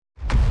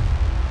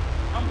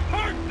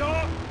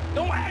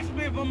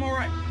I'm all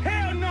right.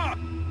 Hell no.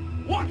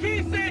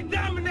 Joaquin said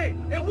dominate,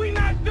 and we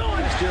not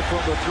doing it. Steer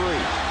from the 3.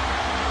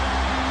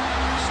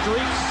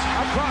 Streaks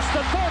across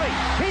the 30.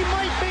 He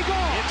might be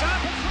gone. It's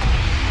up.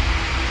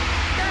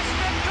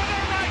 Desmond to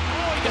the right.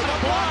 Oh, they got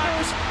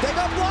blockers. They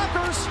got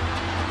blockers.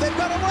 They've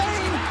got a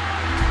lane.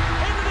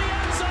 Into the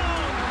end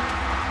zone.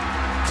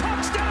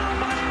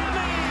 Touchdown,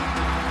 Miami.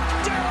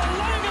 Darrell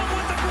Langham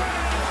with the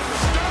grab.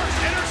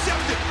 Stars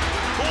intercepted.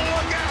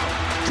 Look out.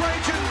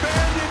 Trajan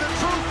Bandy, the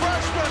true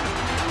freshman.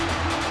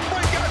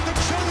 We got the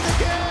tune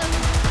again.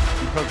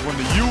 Because when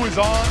the U is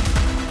on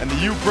and the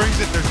U brings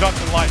it, there's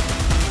nothing like it.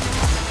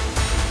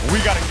 We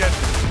got to get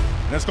this.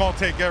 And it's going to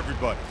take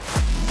everybody.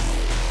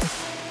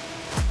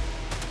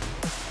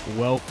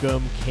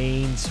 Welcome,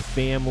 Canes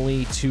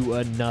family, to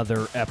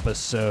another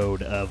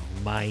episode of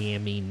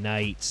Miami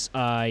Nights.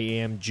 I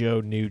am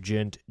Joe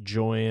Nugent,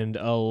 joined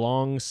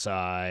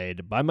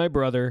alongside by my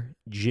brother,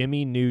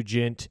 Jimmy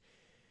Nugent.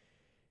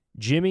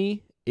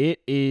 Jimmy,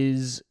 it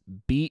is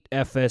beat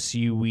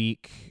FSU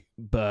week,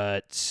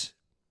 but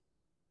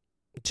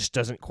it just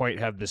doesn't quite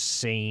have the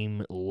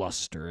same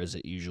luster as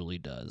it usually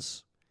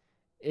does.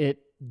 It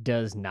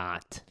does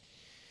not.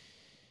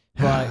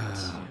 But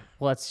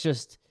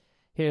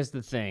here's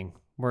the thing.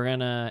 We're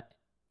going to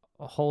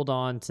hold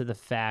on to the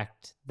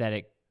fact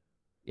that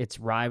it's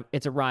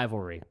a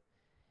rivalry.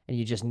 And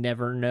you just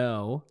never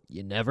know.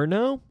 You never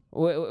know?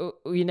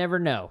 You never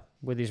know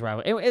with these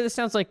rivalries. It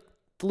sounds like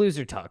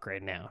loser talk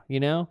right now, you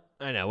know?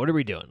 I know. What are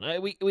we doing?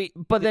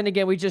 But then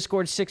again, we just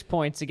scored 6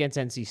 points against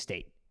NC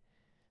State.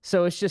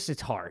 So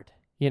it's hard,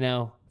 you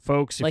know?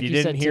 Folks, if like you you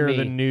didn't said to hear me,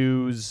 the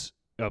news...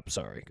 Oh,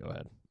 sorry. Go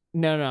ahead.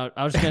 No.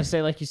 I was going to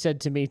say, like you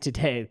said to me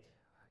today,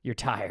 you're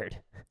tired.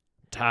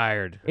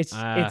 Tired. It's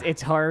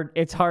hard.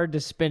 It's hard to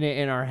spin it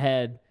in our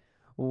head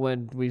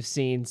when we've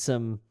seen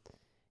some,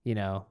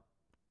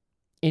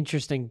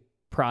 interesting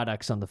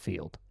products on the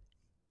field.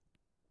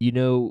 You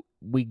know,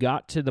 we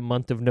got to the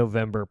month of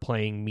November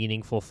playing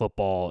meaningful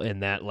football,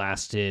 and that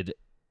lasted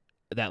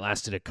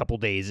a couple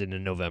days into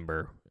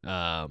November.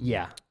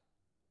 Yeah.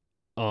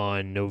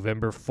 On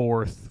November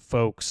 4th,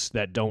 folks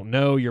that don't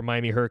know, your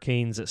Miami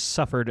Hurricanes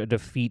suffered a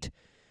defeat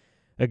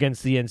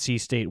against the NC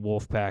State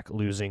Wolfpack,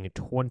 losing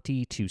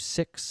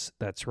 20-6.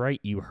 That's right,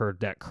 you heard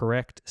that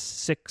correct.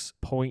 6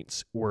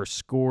 points were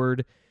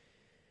scored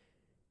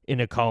in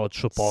a college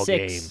football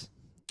game. 6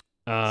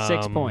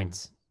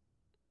 points.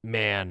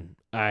 Man,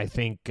 I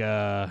think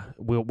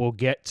we'll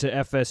get to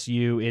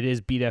FSU. It is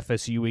beat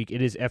FSU week.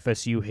 It is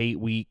FSU hate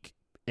week.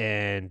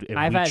 And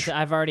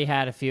I've already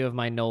had a few of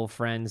my Knoll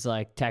friends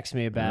text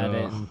me about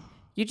it, and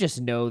you just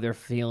know they're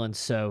feeling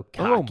so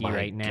cocky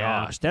right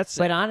now. Gosh,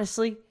 but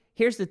honestly,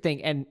 here's the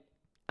thing, and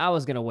I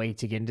was gonna wait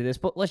to get into this,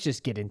 but let's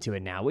just get into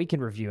it now. We can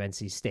review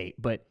NC State,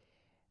 but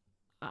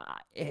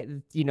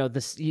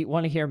this. You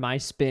want to hear my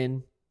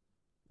spin?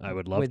 I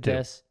would love with to.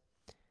 This.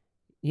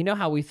 You know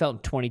how we felt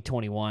in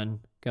 2021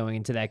 going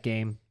into that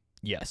game?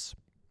 Yes.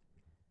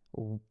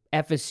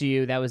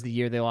 FSU. That was the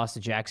year they lost to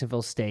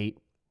Jacksonville State.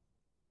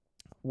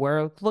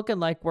 We're looking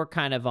like we're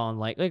kind of on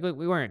like we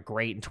weren't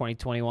great in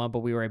 2021, but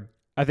we were.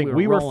 I think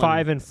we were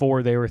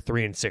 5-4. They were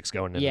 3-6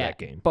 going into that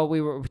game. But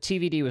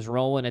TVD was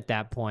rolling at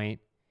that point.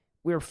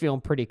 We were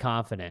feeling pretty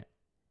confident,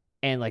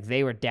 and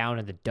they were down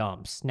in the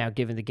dumps. Now,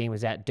 given the game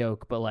was at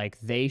Doak, but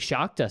they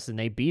shocked us and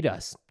they beat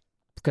us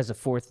because of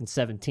 4th and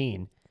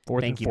 17.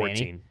 Thank you,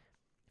 14. Manny.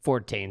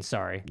 14.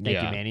 Sorry, thank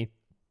you, Manny.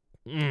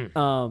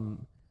 Mm.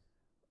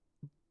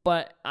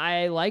 But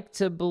I like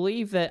to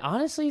believe that,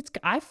 honestly,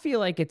 I feel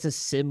like it's a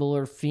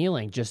similar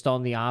feeling, just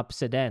on the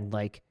opposite end.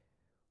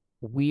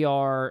 We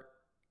are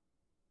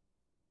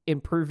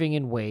improving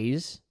in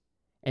ways,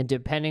 and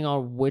depending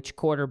on which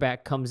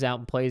quarterback comes out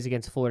and plays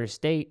against Florida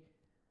State,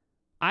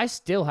 I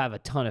still have a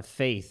ton of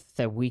faith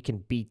that we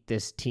can beat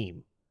this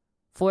team.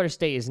 Florida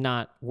State is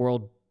not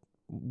world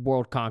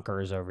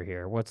conquerors over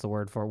here. What's the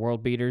word for it?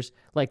 World beaters?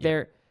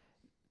 They're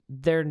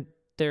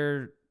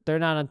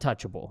not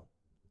untouchable.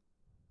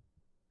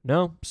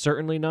 No,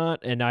 certainly not.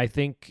 And I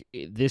think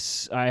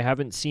I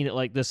haven't seen it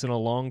like this in a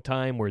long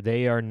time, where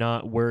they are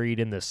not worried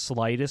in the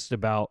slightest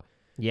about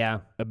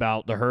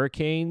the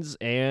Hurricanes.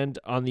 And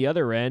on the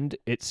other end,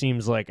 it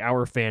seems like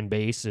our fan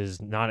base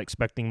is not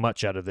expecting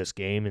much out of this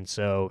game. And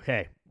so,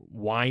 hey,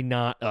 why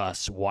not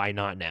us? Why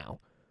not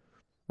now?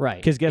 Right.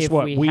 Because guess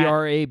what? We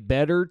are a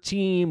better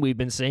team. We've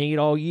been saying it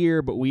all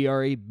year, but we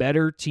are a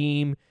better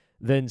team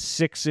than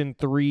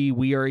 6-3.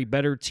 We are a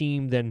better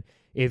team than...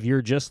 If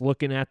you're just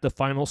looking at the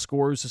final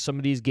scores of some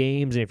of these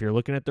games, and if you're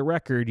looking at the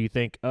record, you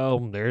think,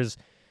 oh, there's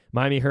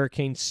Miami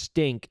Hurricanes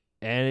stink.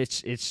 And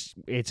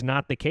it's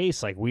not the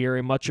case. We are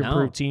a much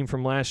improved team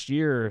from last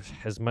year,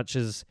 as much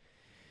as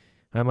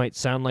I might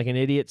sound like an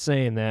idiot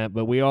saying that,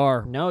 but we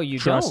are. No, you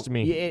Trust don't.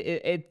 me.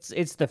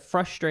 It's the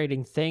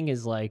frustrating thing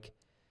is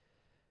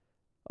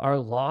our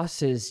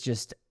loss is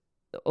just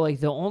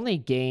the only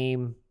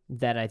game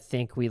that I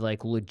think we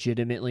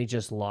legitimately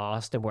just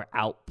lost and were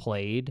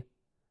outplayed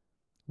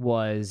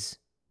was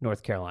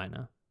North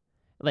Carolina.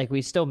 Like,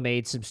 we still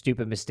made some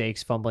stupid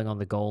mistakes, fumbling on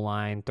the goal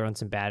line, throwing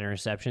some bad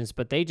interceptions,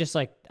 but they just,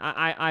 like,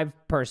 I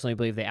personally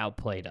believe they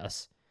outplayed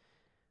us.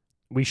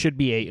 We should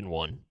be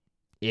 8-1.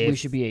 We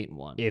should be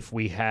 8-1. If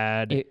we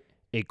had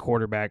a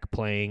quarterback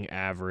playing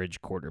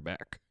average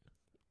quarterback.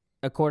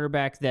 A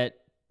quarterback that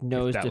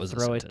knows that to was a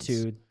throw it sentence.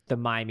 to the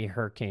Miami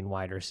Hurricane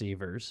wide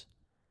receivers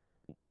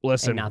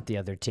Listen, and not the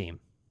other team.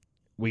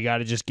 we got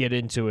to just get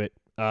into it.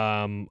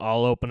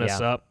 I'll open us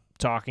Yeah. up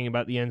talking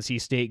about the NC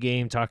State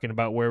game, talking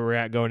about where we're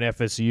at going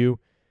FSU.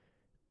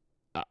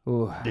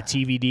 Ooh. The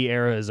TVD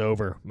era is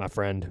over, my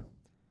friend.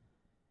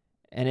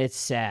 And it's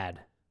sad.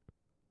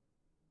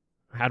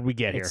 How'd we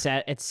get here? It's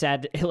sad. It's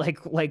sad.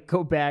 Like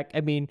go back.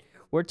 I mean,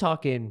 we're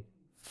talking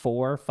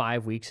 4 or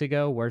 5 weeks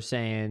ago. We're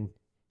saying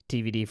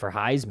TVD for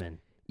Heisman.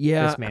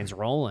 Yeah. This man's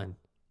rolling.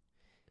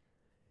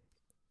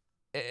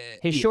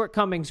 His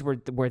shortcomings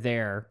were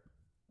there,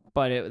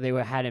 but they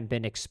hadn't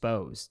been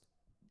exposed.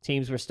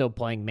 Teams were still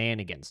playing man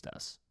against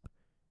us.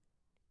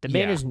 The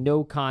man has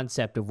no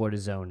concept of what a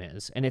zone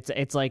is, and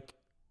it's like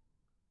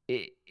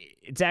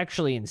it's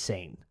actually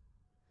insane.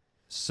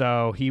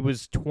 So he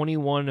was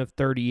 21 of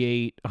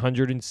 38,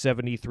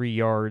 173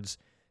 yards,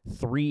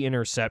 3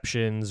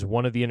 interceptions.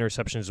 One of the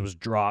interceptions was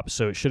dropped,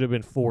 so it should have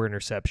been 4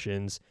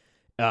 interceptions.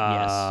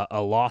 Yes.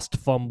 A lost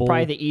fumble.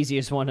 Probably the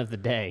easiest one of the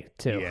day,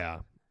 too. Yeah.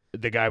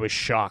 The guy was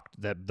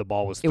shocked that the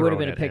ball was It thrown would have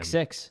been a at pick him.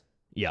 six.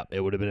 Yeah,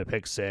 it would have been a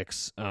pick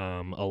 6.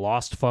 A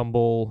lost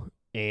fumble,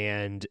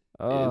 and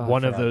Oh, I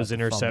one of forgot those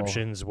about the fumble.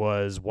 interceptions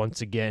was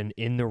once again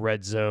in the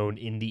red zone,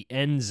 in the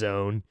end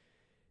zone.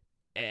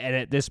 And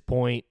at this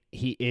point,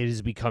 it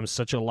has become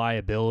such a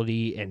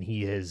liability, and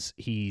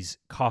he's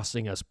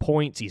costing us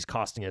points. He's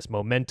costing us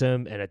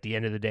momentum, and at the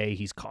end of the day,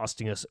 he's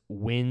costing us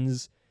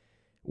wins.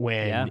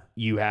 When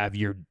you have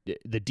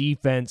the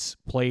defense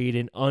played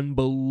an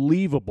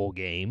unbelievable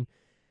game,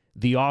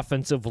 the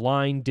offensive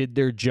line did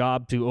their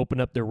job to open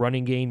up their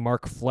running game.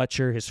 Mark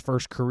Fletcher, his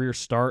first career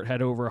start,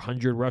 had over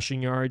 100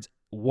 rushing yards.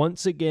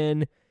 Once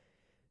again,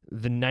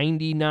 the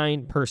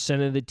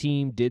 99% of the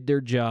team did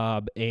their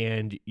job,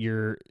 and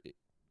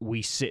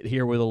we sit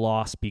here with a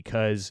loss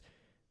because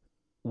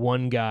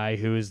one guy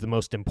who is the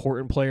most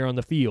important player on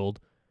the field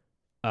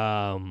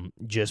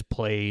just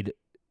played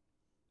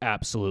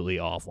absolutely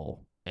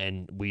awful.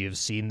 And we have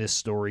seen this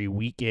story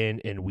week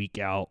in and week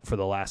out for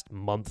the last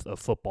month of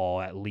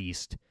football at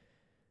least.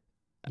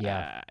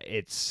 Yeah.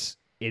 It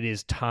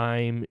is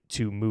time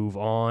to move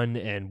on,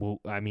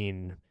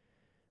 and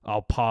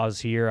I'll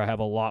pause here. I have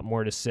a lot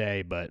more to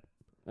say, but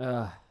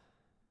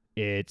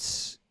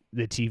it's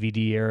the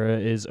TVD era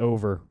is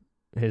over.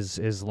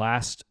 His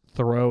last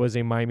throw as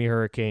a Miami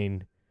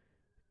Hurricane,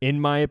 in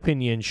my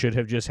opinion, should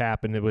have just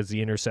happened. It was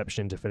the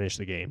interception to finish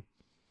the game.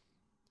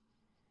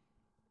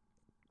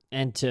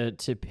 And to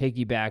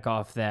piggyback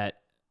off that,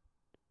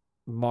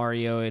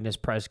 Mario in his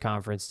press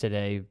conference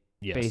today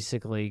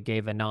basically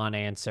gave a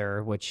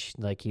non-answer, which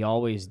like he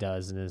always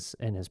does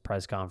in his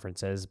press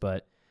conferences,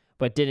 but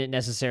didn't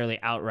necessarily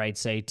outright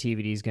say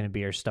TVD is going to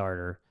be our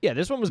starter. Yeah,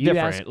 this one was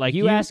different.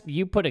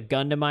 You put a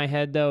gun to my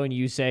head though, and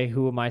you say,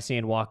 "Who am I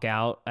seeing walk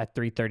out at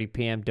 3:30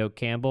 p.m.?" Doak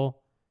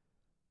Campbell.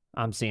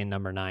 I'm seeing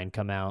number 9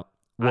 come out.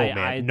 Whoa,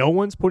 man! No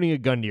one's putting a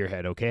gun to your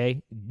head,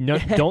 okay? No,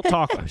 don't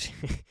talk.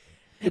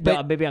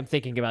 But maybe I'm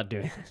thinking about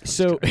doing it.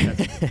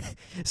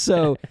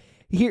 So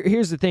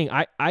here's the thing.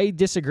 I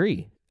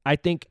disagree. I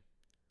think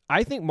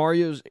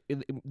Mario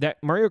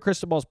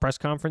Cristobal's press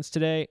conference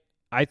today,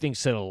 I think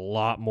said a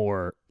lot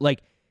more.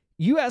 Like,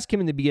 you ask him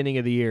in the beginning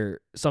of the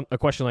year a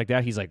question like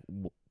that, he's like,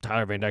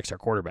 Tyler Van Dyke's our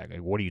quarterback.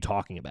 Like, what are you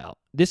talking about?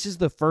 This is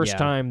the first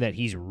time that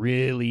he's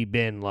really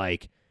been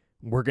like,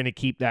 we're going to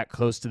keep that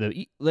close to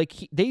the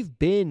they've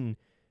been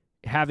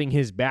having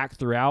his back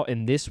throughout,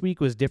 and this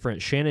week was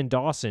different. Shannon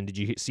Dawson, did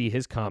you see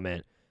his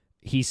comment?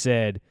 He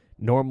said,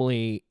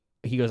 normally,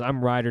 he goes,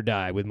 I'm ride or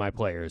die with my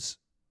players.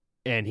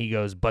 And he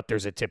goes, but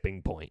there's a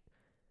tipping point.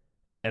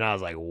 And I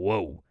was like,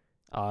 whoa.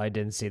 Oh, I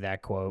didn't see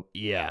that quote.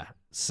 Yeah.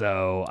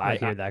 So I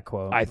hear that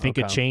quote. I think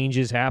a change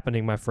is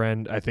happening, my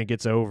friend. I think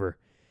it's over.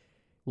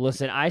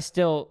 Listen, I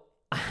still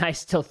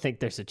think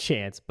there's a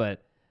chance,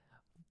 but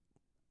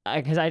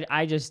because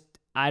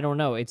I don't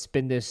know. It's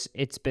been this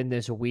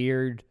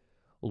weird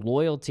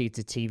loyalty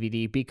to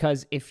TVD,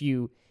 because if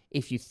you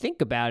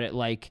think about it,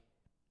 like,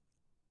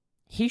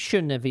 he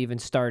shouldn't have even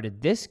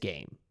started this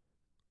game.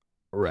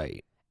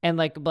 Right. And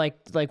like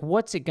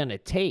what's it gonna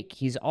take?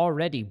 He's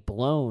already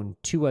blown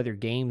 2 other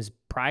games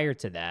prior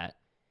to that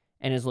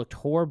and has looked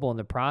horrible in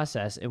the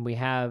process. And we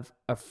have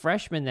a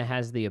freshman that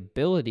has the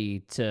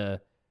ability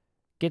to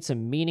get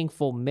some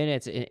meaningful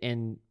minutes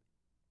in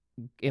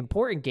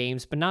important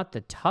games, but not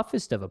the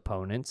toughest of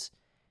opponents.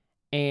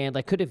 And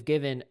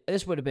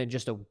this would have been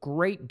just a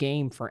great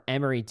game for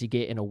Emory to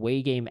get an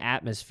away game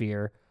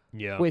atmosphere.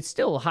 Yeah. With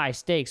still high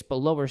stakes, but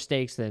lower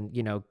stakes than,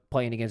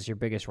 playing against your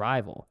biggest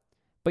rival.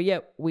 But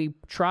yet we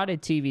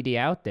trotted TVD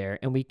out there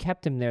and we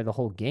kept him there the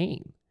whole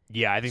game.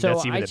 Yeah, I think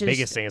that's even the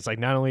biggest thing. It's like,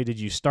 not only did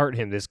you start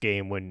him this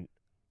game when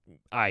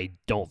I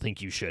don't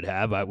think you should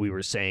have. We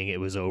were saying it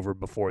was over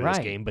before this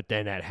Right. game, but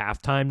then at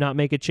halftime not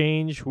make a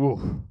change?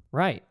 Whew,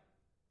 Right.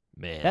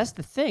 man. That's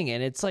the thing,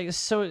 and it's like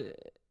so.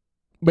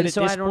 But at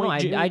so this I don't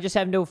point, know. I just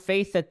have no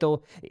faith that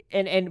they'll.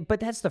 But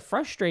that's the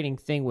frustrating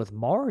thing with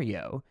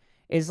Mario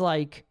is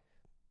like,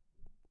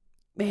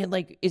 man,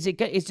 like does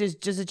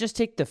it just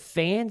take the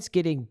fans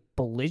getting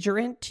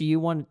belligerent to you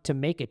want to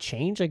make a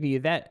change? Like, are you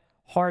that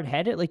hard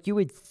headed? Like, you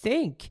would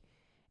think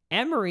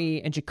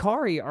Emery and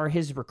Jakari are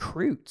his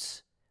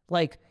recruits.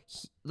 Like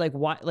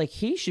why? Like,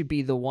 he should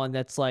be the one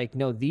that's like,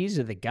 no, these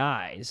are the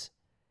guys.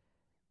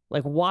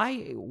 Like,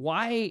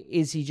 why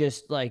is he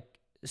just like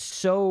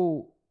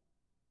so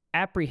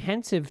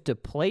apprehensive to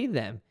play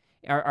them?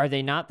 Are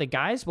they not the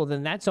guys? Well,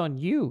 then that's on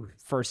you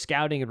for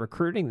scouting and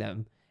recruiting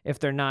them.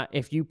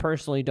 If you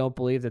personally don't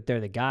believe that they're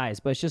the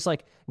guys. But it's just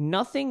like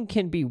nothing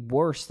can be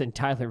worse than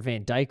Tyler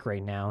Van Dyke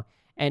right now.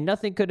 And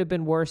nothing could have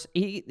been worse.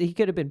 He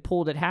could have been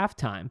pulled at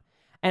halftime.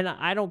 And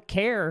I don't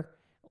care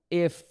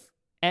if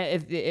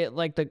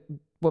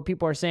what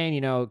people are saying,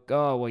 you know,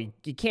 oh, well,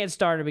 you can't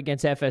start him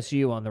against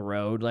FSU on the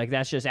road. Like,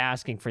 that's just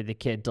asking for the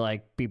kid to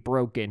like be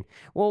broken.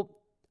 Well,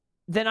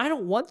 then I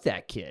don't want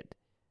that kid.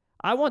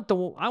 I want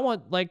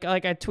like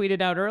I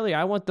tweeted out earlier,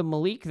 I want the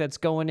Malik that's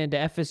going into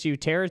FSU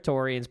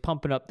territory and is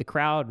pumping up the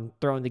crowd and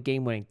throwing the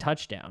game-winning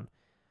touchdown.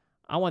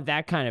 I want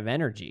that kind of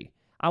energy.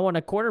 I want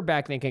a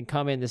quarterback that can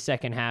come in the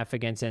second half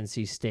against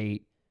NC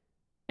State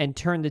and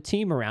turn the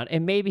team around.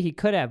 And maybe he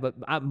could have,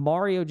 but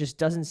Mario just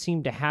doesn't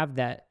seem to have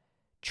that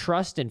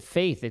trust and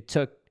faith. It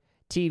took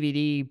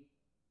TVD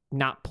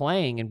not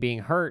playing and being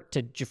hurt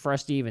for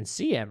us to even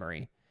see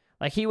Emery.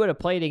 Like, he would have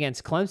played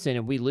against Clemson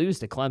and we lose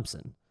to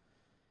Clemson.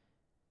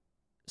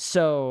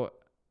 So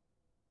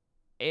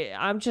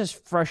I'm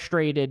just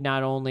frustrated,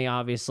 not only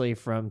obviously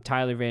from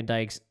Tyler Van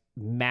Dyke's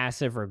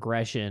massive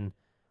regression,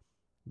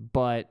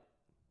 but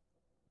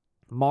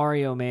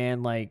Mario,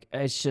 man, like,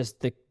 it's just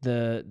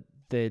the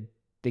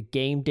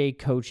game day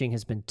coaching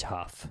has been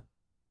tough.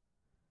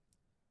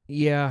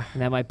 Yeah.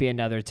 And that might be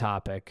another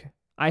topic.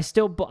 Here's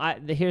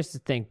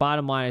the thing.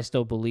 Bottom line, I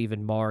still believe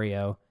in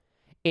Mario.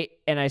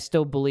 And I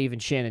still believe in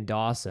Shannon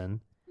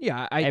Dawson.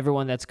 Yeah,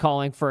 Everyone that's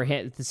calling for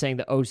him, saying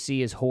the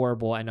OC is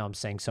horrible. I know I'm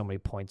saying so many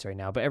points right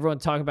now, but everyone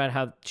talking about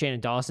how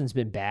Shannon Dawson's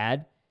been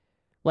bad.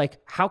 Like,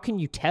 how can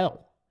you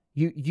tell?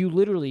 You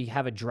literally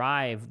have a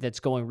drive that's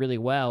going really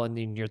well, and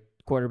then your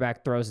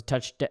quarterback throws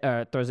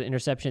an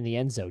interception in the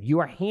end zone. You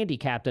are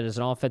handicapped as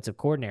an offensive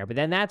coordinator, but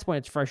then that's when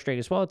it's frustrating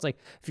as well. It's like,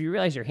 if you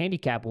realize you're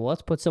handicapped, well,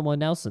 let's put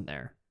someone else in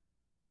there.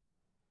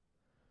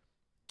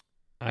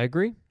 I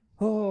agree.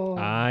 Oh.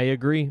 I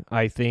agree.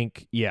 I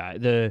think,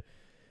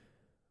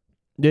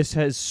 this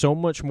has so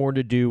much more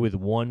to do with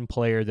one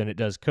player than it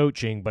does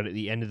coaching, but at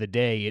the end of the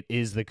day, it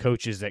is the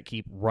coaches that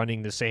keep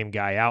running the same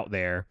guy out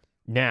there.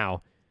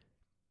 Now,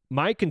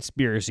 my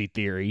conspiracy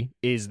theory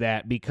is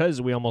that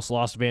because we almost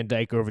lost Van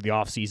Dyke over the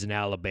offseason in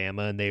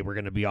Alabama and they were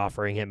going to be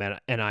offering him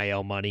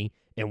NIL money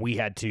and we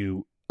had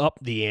to up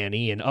the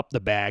ante and up the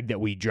bag that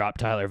we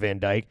dropped Tyler Van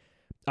Dyke,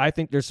 I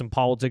think there's some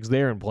politics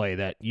there in play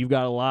that you've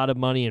got a lot of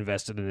money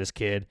invested in this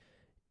kid.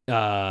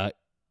 What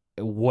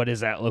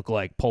does that look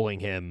like, pulling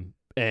him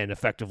and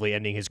effectively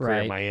ending his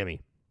career in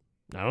Miami?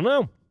 I don't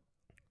know.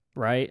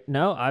 Right?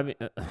 No, I mean,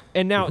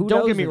 and now who don't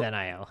knows get me with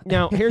wrong. NIL?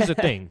 Now here's the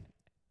thing: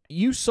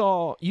 you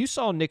saw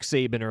Nick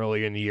Saban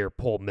earlier in the year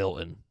pull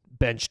Milton,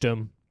 benched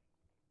him,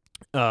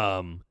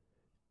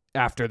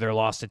 after their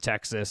loss to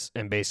Texas,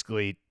 and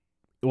basically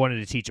wanted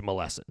to teach him a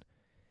lesson.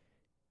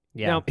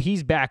 Yeah. Now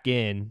he's back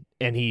in,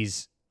 and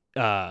he's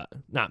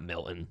not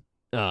Milton.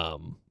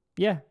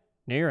 Yeah.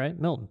 No, you're right.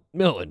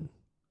 Milton.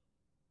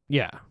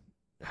 Yeah.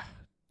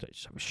 Did I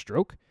just have a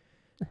stroke?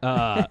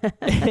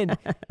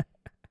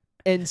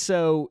 And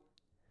so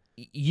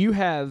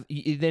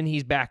then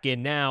he's back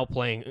in now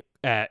playing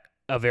at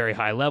a very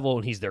high level,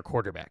 and he's their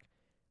quarterback.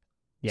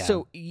 Yeah.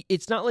 So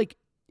it's not like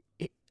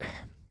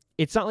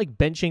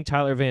benching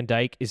Tyler Van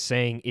Dyke is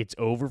saying it's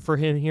over for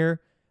him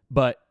here,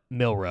 but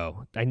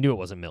Milroe, I knew it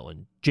wasn't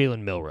Milton,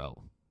 Jalen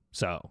Milroe.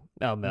 So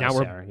now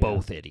we're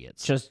both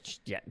idiots.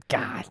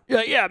 God.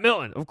 Yeah,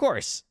 Milton, of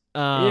course.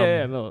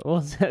 Milton.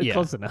 Well,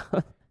 close enough.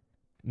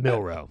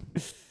 Milroe.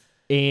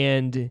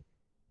 And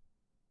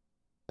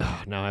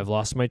now I've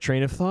lost my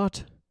train of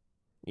thought.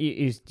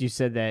 You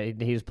said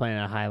that he was playing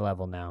at a high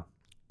level now.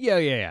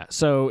 Yeah.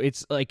 So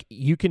it's like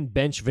you can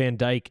bench Van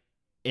Dyke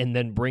and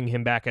then bring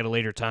him back at a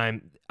later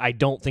time. I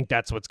don't think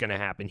that's what's going to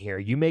happen here.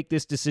 You make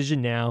this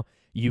decision now.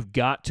 You've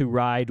got to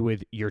ride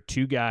with your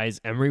two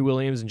guys, Emory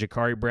Williams and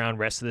Jakari Brown,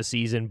 rest of the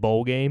season,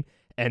 bowl game.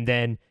 And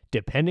then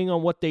depending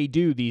on what they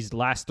do these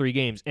last three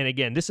games, and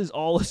again, this is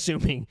all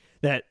assuming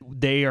that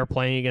they are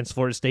playing against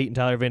Florida State and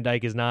Tyler Van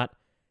Dyke is not.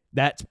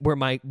 That's where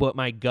what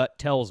my gut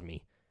tells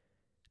me.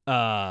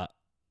 Then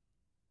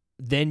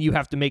you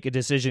have to make a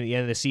decision at the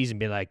end of the season,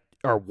 be like,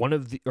 are one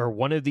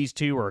of these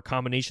two or a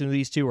combination of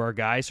these two our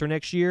guys for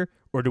next year,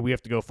 or do we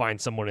have to go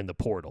find someone in the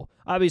portal?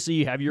 Obviously,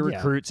 you have your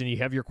recruits and you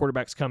have your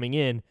quarterbacks coming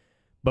in,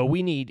 but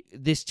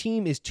this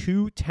team is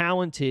too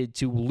talented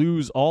to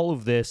lose all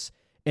of this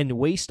and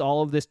waste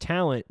all of this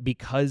talent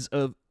because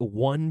of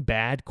one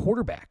bad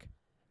quarterback.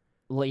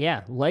 Well,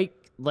 yeah,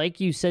 like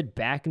you said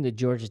back in the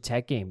Georgia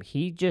Tech game,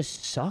 he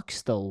just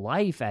sucks the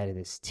life out of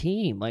this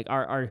team. Like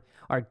our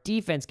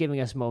defense giving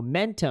us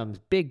momentum,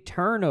 big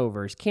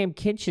turnovers. Cam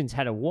Kinchins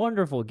had a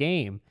wonderful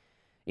game.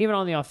 Even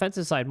on the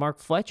offensive side, Mark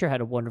Fletcher had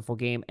a wonderful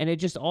game, and it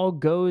just all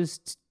goes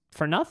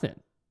for nothing.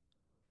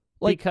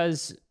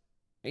 Because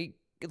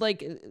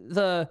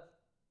the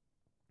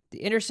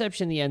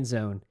interception in the end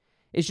zone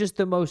is just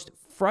the most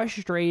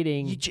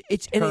frustrating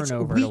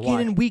turnover. Week in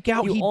and week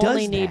out, you he only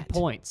does need that.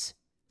 points.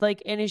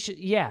 And it's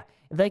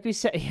like we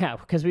said,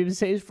 because we've been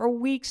saying this for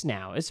weeks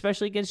now,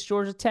 especially against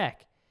Georgia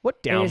Tech.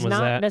 What down was was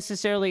not that?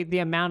 necessarily the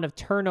amount of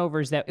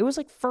turnovers that it was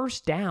like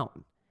first down.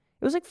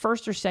 It was like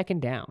first or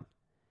second down.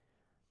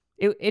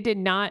 It did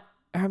not,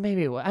 or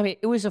maybe it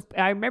was.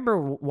 I remember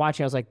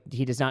watching. I was like,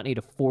 he does not need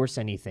to force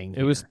anything.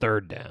 It was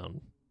third down,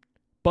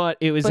 but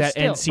it was at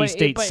NC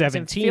State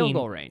 17. It's in field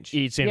goal range.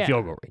 It's in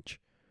field goal range,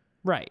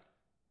 right?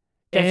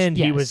 And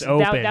he was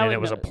open, and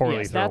it was a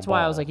poorly thrown That's why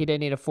ball. I was like, he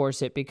didn't need to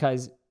force it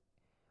because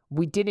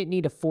we didn't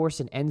need to force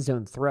an end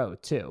zone throw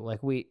too. Like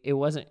it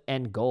wasn't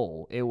end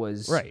goal. It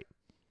was right.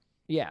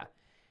 Yeah.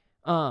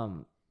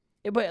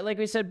 But like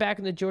we said back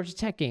in the Georgia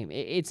Tech game,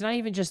 it's not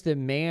even just the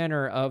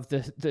manner of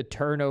the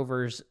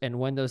turnovers and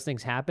when those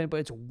things happen, but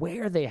it's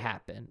where they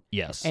happen.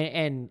 Yes.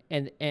 And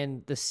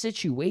the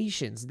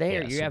situations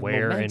there. Yes, You have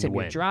where momentum, and you're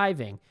when.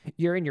 driving,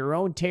 you're in your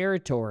own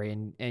territory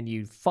and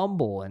you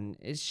fumble, and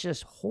it's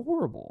just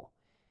horrible.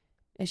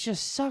 It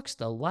just sucks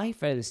the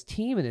life out of this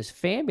team and this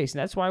fan base, and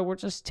that's why we're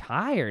just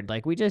tired.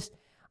 Like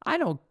I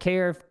don't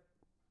care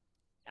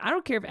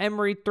if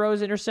Emory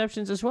throws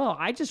interceptions as well.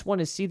 I just want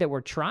to see that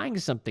we're trying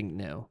something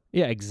new.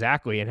 Yeah,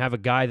 exactly. And have a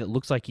guy that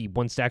looks like he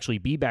wants to actually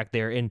be back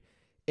there.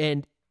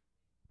 And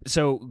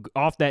so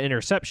off that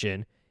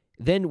interception,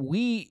 then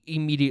we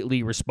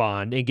immediately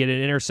respond and get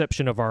an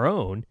interception of our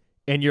own.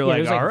 And you're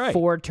like, all right.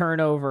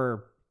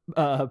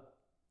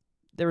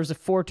 There was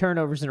 4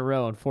 turnovers in a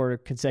row on 4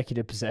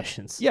 consecutive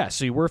possessions. Yeah,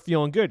 so we're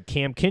feeling good.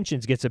 Cam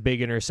Kinchins gets a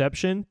big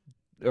interception.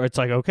 Or it's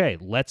like, okay,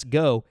 let's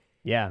go.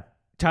 Yeah.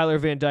 Tyler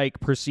Van Dyke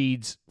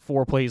proceeds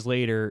 4 plays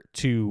later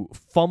to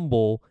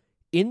fumble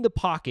in the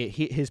pocket.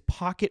 His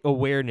pocket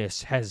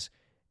awareness has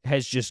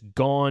just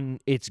gone.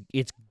 It's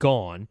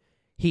gone.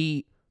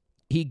 He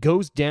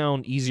goes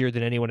down easier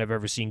than anyone I've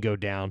ever seen go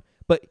down.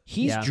 But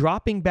he's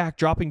dropping back.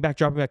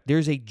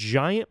 There's a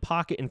giant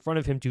pocket in front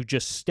of him to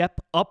just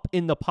step up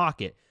in the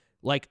pocket.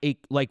 Like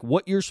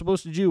what you're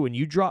supposed to do when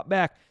you drop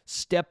back,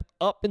 step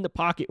up in the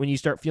pocket when you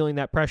start feeling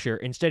that pressure.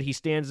 Instead, he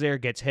stands there,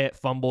 gets hit,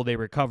 fumble, they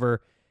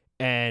recover.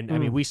 And, I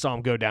mean, we saw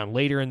him go down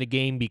later in the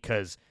game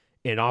because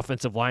an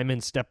offensive lineman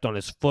stepped on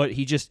his foot.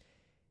 There's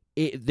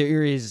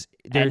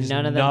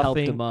none of them helped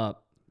him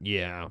up.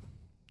 Yeah.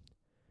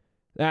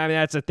 I mean,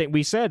 that's the thing.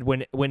 We said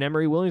when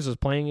Emory Williams was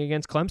playing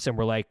against Clemson,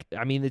 we're like,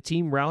 I mean, the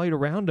team rallied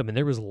around him, and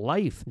there was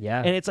life. Yeah.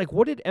 And it's like,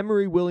 what did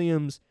Emory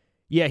Williams...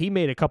 Yeah, he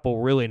made a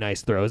couple really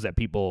nice throws that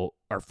people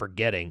are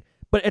forgetting.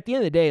 But at the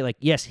end of the day, like,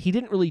 yes, he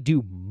didn't really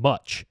do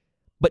much.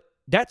 But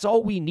that's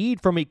all we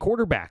need from a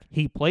quarterback.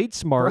 He played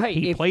smart. Right.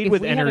 He played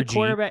with energy.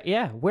 We're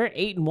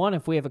 8-1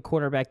 if we have a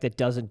quarterback that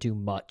doesn't do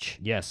much.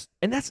 Yes.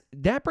 And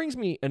that brings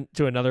me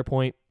to another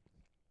point.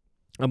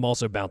 I'm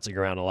also bouncing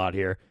around a lot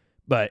here.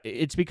 But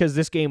it's because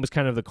this game was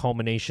kind of the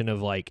culmination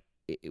of, like,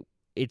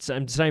 it's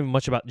not even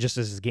much about just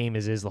as this game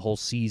as is the whole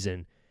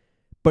season.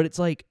 But it's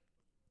like,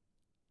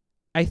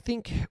 I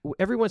think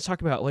everyone's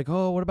talking about, like,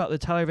 oh, what about the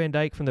Tyler Van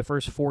Dyke from the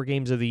first 4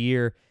 games of the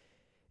year?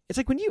 It's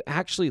like when you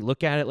actually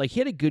look at it, like, he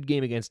had a good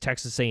game against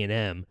Texas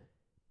A&M,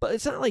 but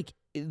it's not like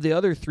the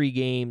other 3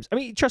 games. I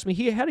mean, trust me,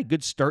 he had a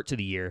good start to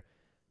the year,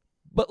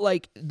 but,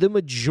 like, the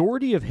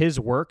majority of his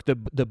work, the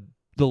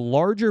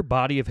larger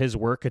body of his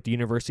work at the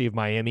University of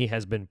Miami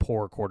has been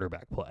poor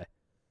quarterback play.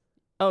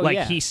 Oh, like,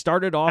 yeah. he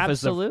started off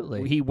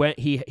Absolutely.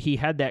 he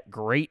had that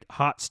great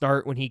hot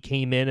start when he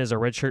came in as a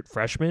redshirt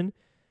freshman.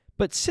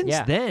 But since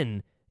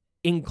then,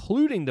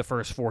 including the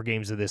first 4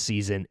 games of this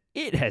season,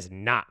 it has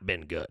not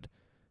been good.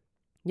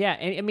 Yeah,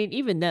 and I mean,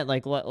 even then,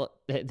 like,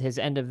 his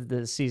end of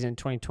the season,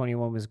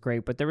 2021, was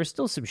great, but there were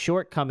still some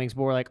shortcomings,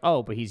 but we're like,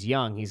 oh, but he's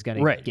young, he's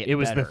going to get It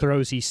was better. the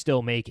throws he's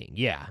still making,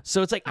 yeah.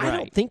 So it's like, I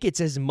don't think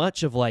it's as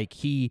much of, like,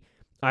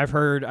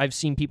 I've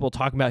seen people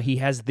talking about he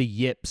has the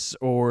yips,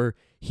 or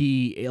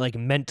he, like,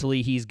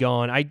 mentally he's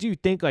gone. I do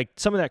think, like,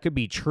 some of that could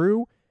be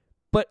true,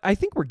 but I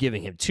think we're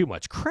giving him too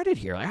much credit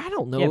here. Like, I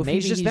don't know if maybe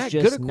he's just that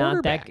good a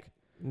quarterback.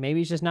 Maybe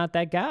he's just not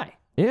that guy.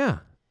 Yeah.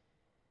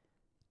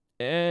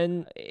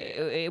 And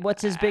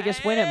what's his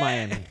biggest win at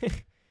Miami?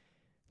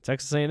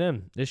 Texas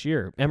A&M this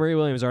year. Emory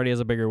Williams already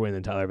has a bigger win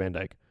than Tyler Van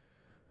Dyke.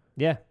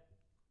 Yeah.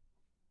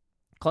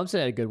 Clemson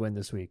had a good win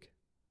this week.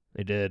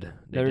 They did.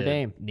 Notre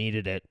Dame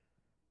needed it.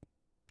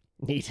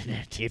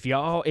 If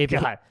y'all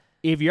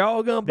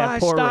gonna buy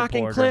stock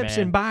in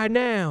Clemson, buy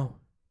now.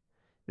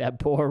 That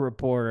poor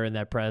reporter in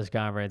that press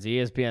conference.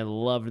 ESPN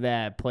loved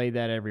that, played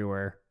that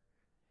everywhere.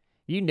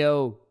 You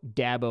know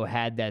Dabo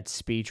had that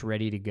speech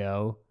ready to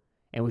go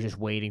and was just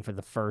waiting for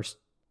the first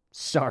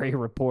sorry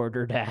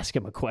reporter to ask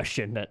him a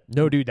question.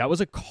 No, dude, that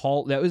was a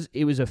call.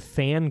 It was a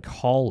fan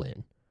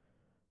call-in.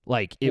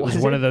 Like, it was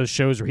one of those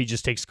shows where he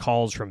just takes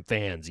calls from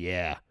fans.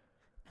 Yeah.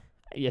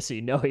 Yes,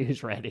 you know he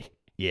was ready.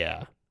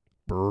 Yeah.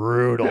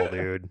 Brutal,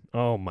 dude.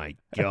 Oh, my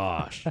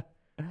gosh.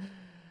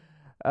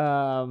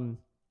 But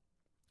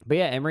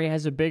yeah, Emory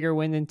has a bigger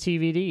win than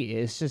TVD.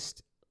 It's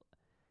just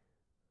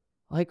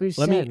like we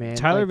said, man.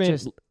 Tyler like Van,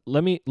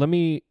 let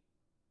me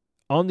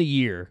on the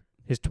year,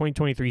 his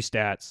 2023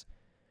 stats: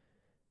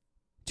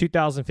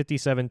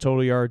 2,057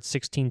 total yards,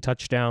 16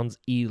 touchdowns,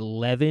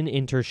 11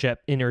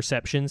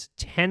 interceptions.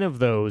 10 of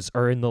those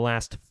are in the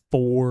last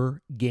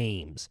 4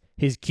 games.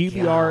 His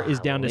QBR is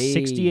down to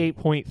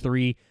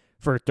 68.3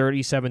 for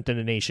 37th in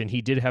the nation.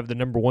 He did have the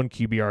number 1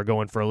 QBR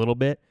going for a little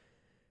bit,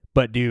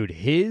 but dude,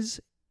 his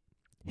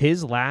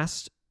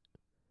last,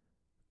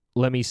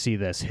 let me see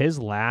this. His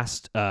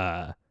last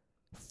 4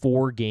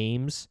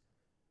 games,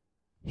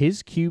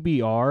 his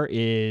QBR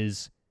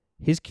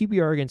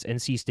against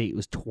NC State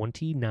was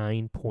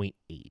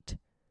 29.8.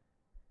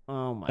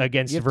 Oh my!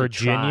 Against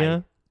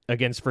Virginia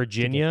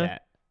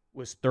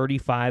was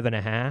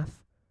 35.5.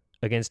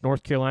 Against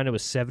North Carolina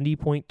was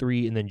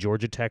 70.3, and then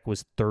Georgia Tech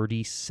was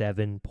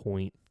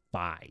 37.5.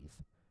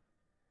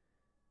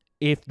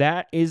 If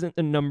that isn't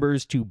the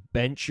numbers to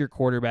bench your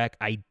quarterback,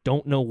 I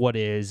don't know what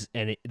is.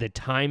 And the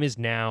time is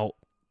now.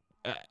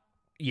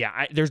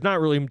 There's not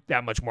really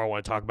that much more I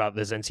want to talk about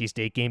this NC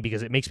State game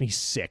because it makes me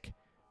sick.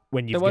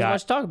 When there wasn't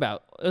much to talk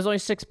about. It was only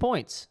 6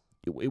 points.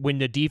 When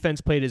the defense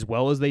played as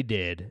well as they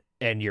did,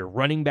 and your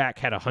running back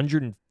had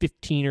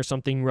 115 or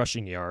something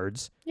rushing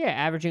yards. Yeah,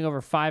 averaging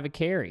over 5 a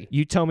carry.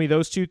 You tell me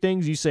those two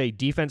things. You say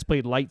defense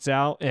played lights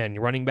out,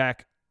 and running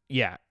back,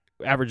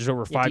 averages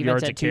over 5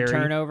 yards a carry. 2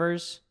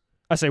 turnovers.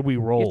 I say we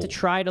roll. You have to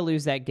try to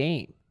lose that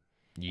game.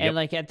 Yep. And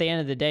like at the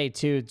end of the day,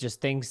 too,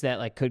 just things that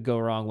like could go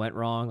wrong went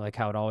wrong, like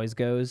how it always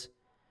goes.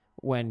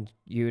 When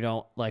you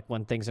don't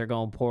when things are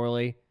going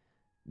poorly.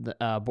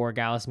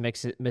 Borregales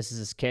misses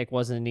his kick.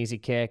 Wasn't an easy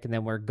kick, and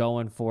then we're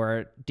going for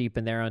it deep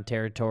in their own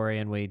territory,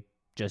 and we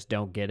just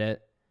don't get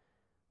it.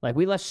 Like,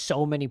 we left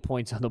so many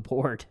points on the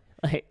board.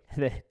 Like,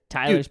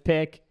 Tyler's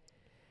pick,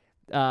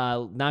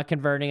 not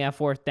converting at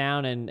 4th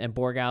down, and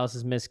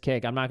Borregales' missed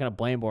kick. I'm not going to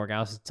blame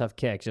Borregales. It's a tough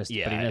kick. But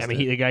he missed it.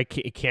 The guy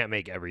can't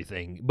make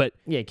everything. But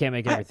yeah, he can't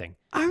make everything.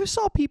 I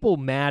saw people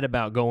mad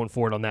about going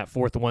for it on that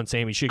 4th and 1,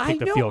 saying we should kick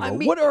the field goal.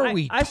 What are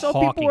we talking about? I saw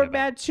people were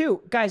mad,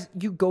 too. Guys,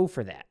 you go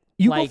for that.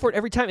 You go for it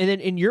every time, and then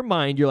in your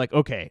mind, you're like,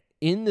 okay,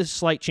 in the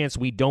slight chance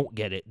we don't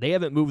get it, they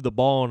haven't moved the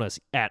ball on us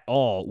at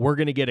all. We're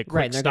going to get a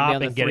quick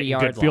stop and get it in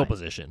good field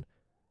position.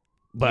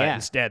 But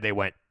instead, they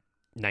went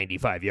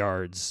 95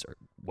 yards, or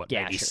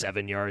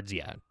 97 yards?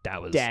 Yeah,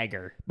 that was...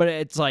 Dagger. But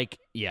it's like,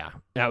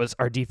 that was...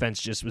 Our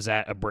defense just was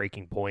at a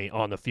breaking point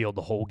on the field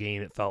the whole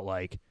game, it felt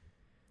like.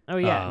 Oh,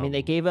 yeah. I mean,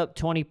 they gave up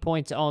 20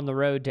 points on the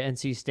road to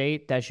NC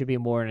State. That should be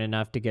more than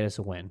enough to get us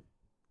a win.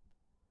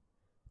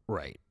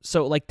 Right.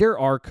 So, there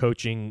are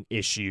coaching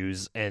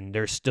issues, and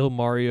there's still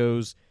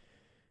Mario's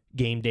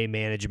game day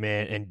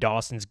management, and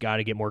Dawson's got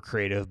to get more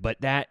creative. But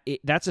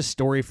that's a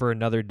story for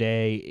another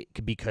day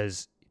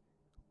because,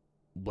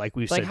 like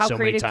we've said so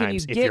many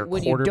times, if your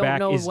quarterback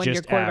is just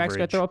your quarterback's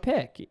going to throw a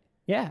pick.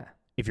 Yeah.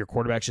 If your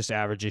quarterback's just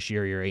average this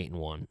year, you're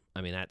 8-1.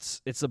 I mean,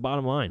 it's the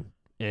bottom line,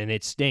 and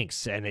it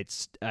stinks. And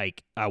it's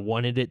like I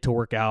wanted it to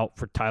work out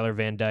for Tyler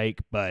Van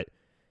Dyke, but.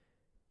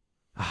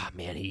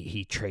 Man,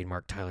 he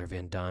trademarked Tyler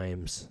Van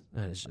Dimes.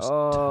 That is just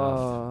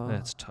tough.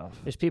 That's tough.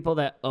 There's people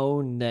that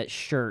own that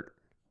shirt.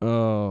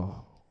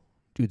 Oh,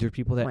 dude, there's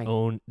people that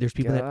own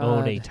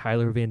a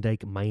Tyler Van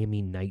Dyke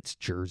Miami Knights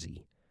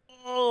jersey.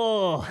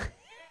 Oh.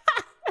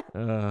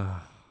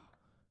 And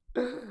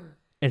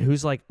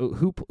who's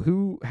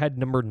who had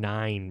number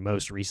 9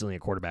 most recently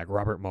at quarterback?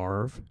 Robert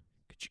Marv.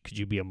 Could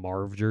you be a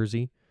Marv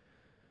jersey?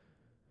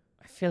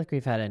 I feel like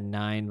we've had a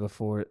 9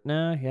 before.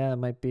 No, that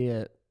might be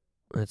it.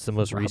 That's the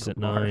most recent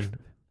 9.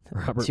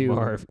 Robert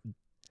Marv.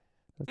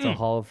 That's a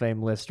Hall of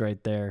Fame list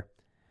right there.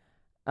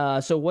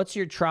 So what's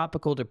your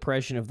tropical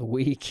depression of the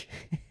week?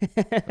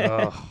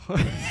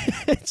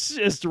 It's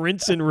just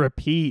rinse and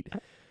repeat.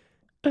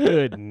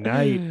 Good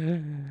night.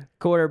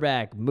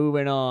 Quarterback,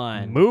 moving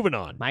on.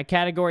 My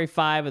category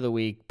 5 of the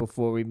week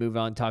before we move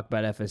on and talk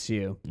about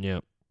FSU.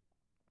 Yep.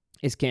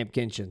 Is Camp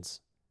Kinchins.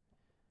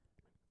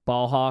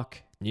 Ball hawk.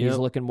 Yep. He's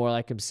looking more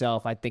like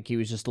himself. I think he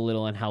was just a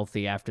little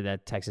unhealthy after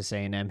that Texas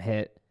A&M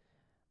hit.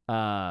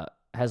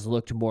 Has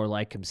looked more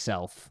like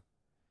himself.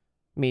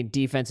 I mean,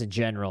 defense in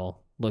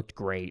general looked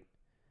great.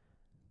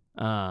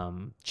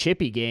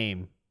 Chippy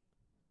game.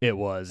 It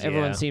was,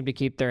 Everyone seemed to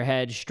keep their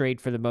head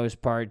straight for the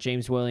most part.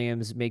 James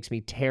Williams makes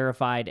me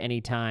terrified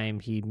anytime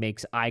he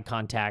makes eye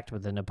contact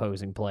with an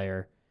opposing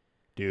player.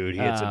 Dude,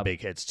 he had some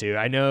big hits too.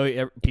 I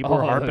know people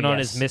were harping on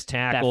his missed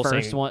tackle.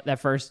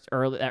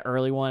 That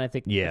early one, I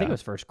think it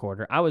was first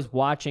quarter. I was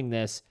watching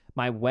this.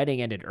 My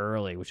wedding ended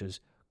early, which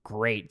was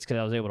great. It's because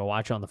I was able to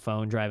watch it on the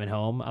phone driving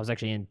home. I was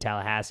actually in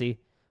Tallahassee.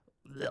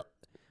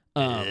 But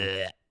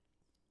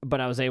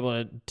I was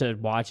able to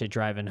watch it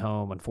driving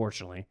home,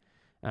 unfortunately,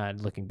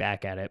 looking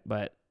back at it.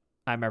 But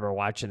I remember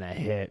watching that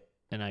hit,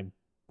 and I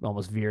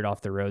almost veered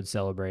off the road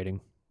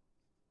celebrating.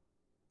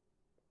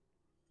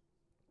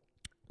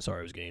 Sorry,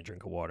 I was getting a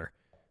drink of water.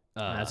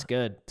 That's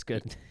good. It's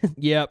good.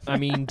 Yep. I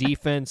mean,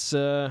 defense,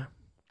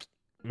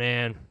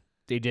 man,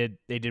 they did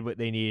what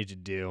they needed to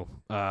do.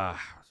 Let's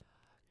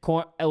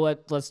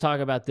talk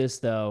about this,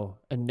 though.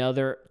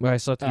 Another... Well, I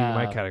still have to give you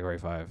my category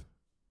 5.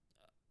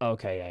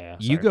 Okay, yeah.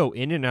 You Sorry. go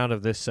in and out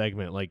of this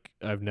segment like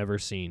I've never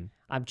seen.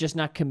 I'm just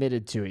not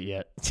committed to it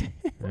yet.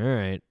 All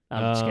right.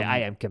 I'm just kidding. I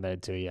am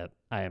committed to it yet.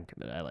 I am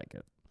committed. I like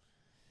it.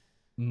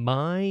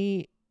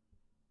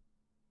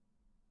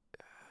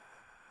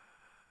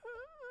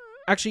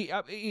 Actually,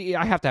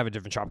 I have to have a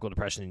different tropical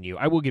depression than you.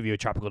 I will give you a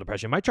tropical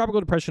depression. My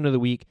tropical depression of the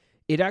week,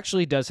 it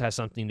actually does have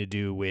something to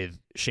do with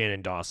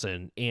Shannon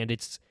Dawson, and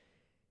it's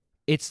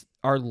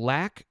our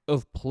lack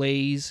of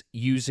plays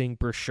using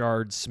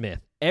Brashard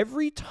Smith.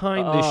 Every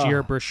time this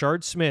year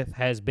Brashard Smith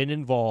has been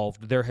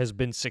involved, there has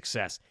been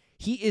success.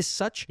 He is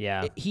such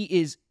a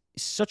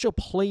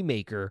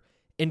playmaker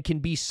and can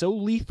be so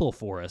lethal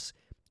for us.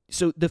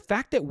 So the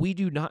fact that we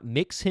do not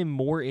mix him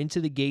more into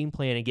the game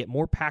plan and get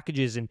more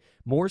packages and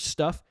more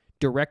stuff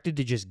directed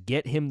to just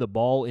get him the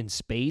ball in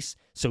space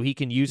so he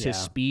can use his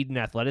speed and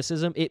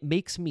athleticism, it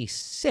makes me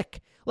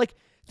sick. Like,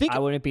 I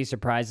wouldn't be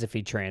surprised if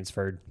he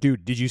transferred.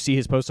 Dude, did you see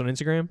his post on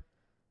Instagram?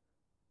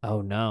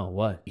 Oh no,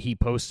 what? He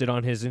posted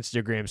on his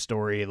Instagram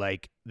story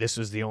like this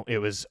was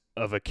it was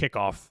of a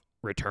kickoff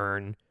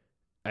return.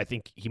 I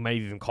think he might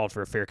have even called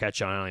for a fair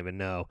catch on, I don't even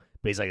know.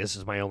 But he's like, this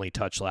is my only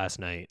touch last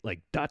night.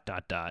 Like, ...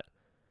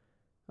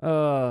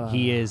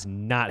 He is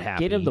not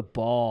happy. Get him the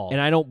ball.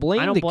 And I don't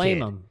blame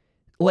him.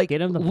 Like,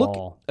 get him the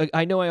ball.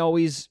 I know I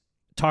always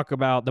talk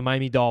about the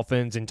Miami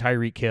Dolphins and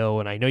Tyreek Hill,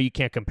 and I know you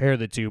can't compare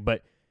the two,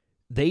 but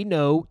they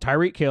know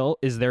Tyreek Hill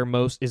is their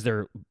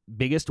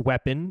biggest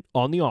weapon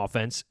on the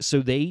offense,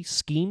 so they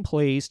scheme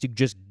plays to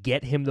just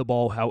get him the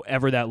ball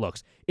however that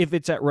looks. If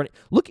it's at running.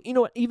 Look, you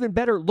know what, even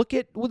better, look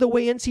at the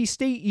way NC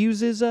State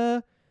uses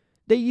they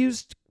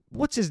used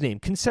what's his name?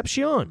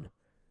 Concepcion.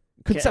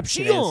 I've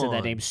said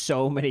that name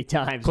so many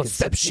times.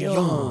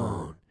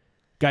 Concepcion.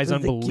 Guy's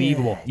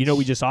unbelievable. You know,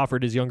 we just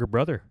offered his younger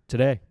brother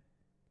today.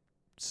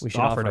 We should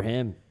offer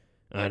him.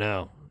 I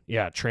know.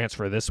 Yeah,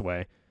 transfer this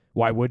way.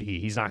 Why would he?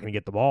 He's not going to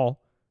get the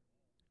ball.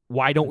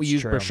 Why don't we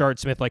use Brashard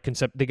Smith like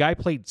concept? The guy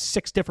played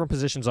 6 different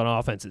positions on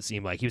offense, it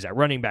seemed like. He was at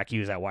running back. He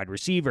was at wide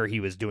receiver. He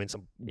was doing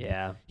some...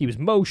 Yeah. He was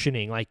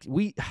motioning. Like,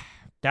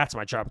 that's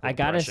my tropical I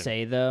got to depression.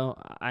 say, though,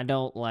 I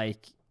don't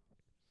like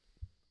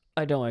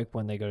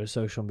when they go to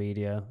social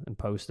media and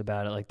post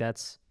about it. Like,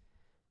 that's...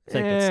 I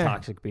think that's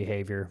toxic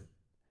behavior.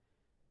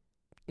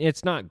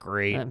 It's not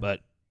great, but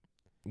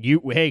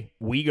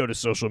we go to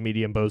social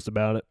media and post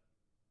about it.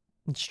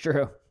 It's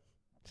true.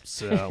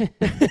 So,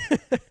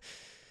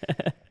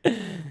 and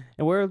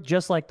we're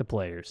just like the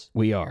players.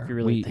 We are. If you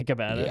really think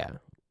about it. Yeah.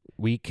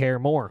 We care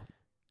more.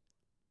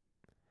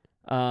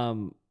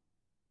 Who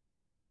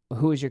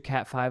is your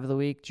Cat 5 of the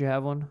week? Do you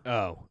have one?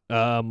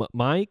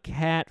 My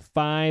Cat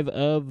 5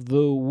 of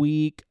the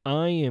week,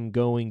 I am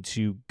going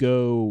to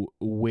go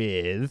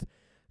with...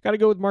 Got to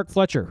go with Mark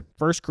Fletcher.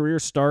 First career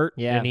start,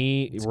 and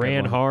he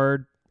ran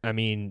hard. I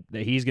mean,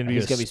 he's going to be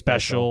a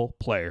special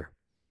player.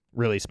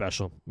 Really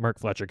special. Mark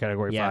Fletcher,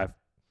 category 5.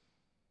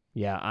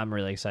 Yeah, I'm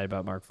really excited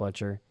about Mark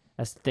Fletcher.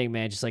 That's the thing,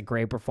 man. Just like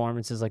great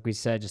performances, like we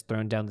said, just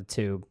thrown down the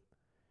tube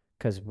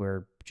because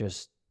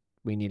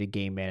we need a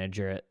game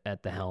manager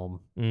at the helm.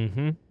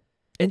 Mm-hmm.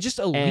 And just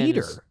a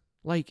leader.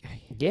 Lead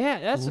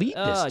this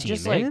team,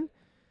 just man.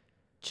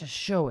 Just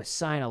show a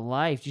sign of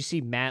life. Do you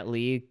see Matt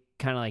Lee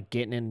kind of like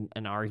getting in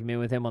an argument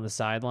with him on the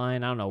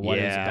sideline? I don't know what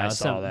it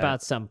was about.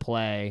 About some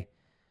play.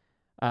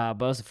 But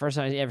it was the first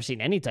time I've ever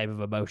seen any type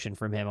of emotion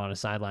from him on a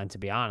sideline, to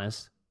be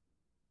honest.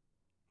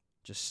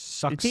 Just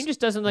sucks. The team just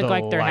doesn't look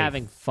like they're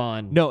having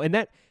fun. No, and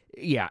that,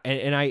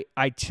 and I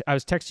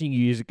was texting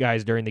you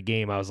guys during the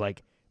game. I was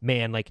like,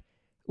 man, like,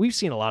 we've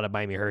seen a lot of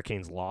Miami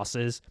Hurricanes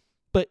losses,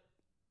 but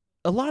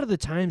a lot of the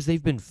times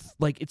they've been,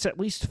 it's at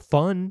least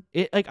fun.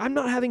 I'm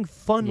not having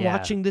fun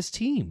watching this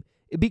team.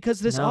 Because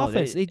this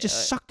offense, they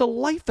just suck the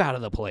life out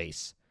of the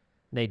place.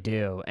 They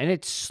do. And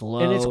it's slow.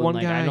 And it's one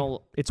guy.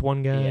 It's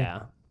one guy.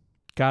 Yeah.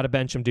 Got to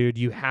bench him, dude.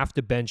 You have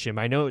to bench him.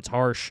 I know it's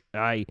harsh.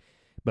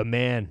 But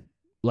man,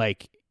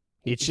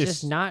 it's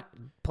just not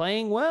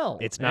playing well.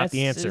 It's not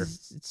the answer.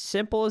 It's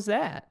simple as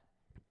that.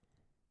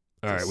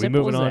 All right, we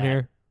moving on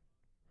here?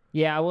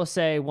 Yeah, I will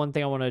say one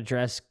thing I want to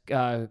address.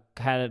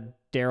 Had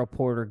Daryl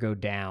Porter go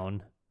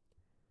down.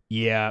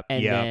 Yeah.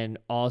 And then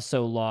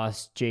also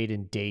lost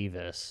Jaden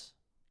Davis.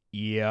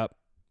 Yep.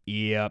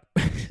 I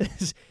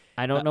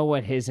don't know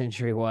what his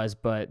injury was,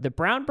 but the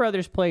Brown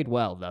brothers played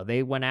well, though.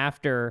 They went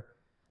after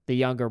the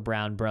younger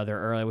Brown brother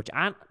early, which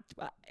I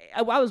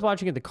was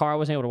watching in the car. I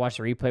wasn't able to watch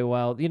the replay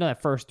well. You know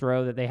that first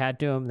throw that they had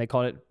to him? They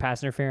called it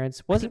pass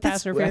interference. Was it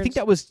pass interference? I think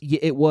that was,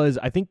 it was.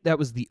 I think that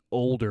was the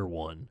older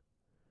one.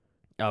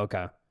 Oh,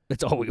 okay.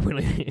 That's all we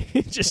really,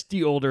 just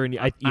the older. And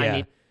I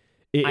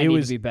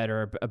need to be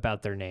better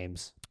about their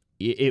names.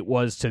 It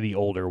was to the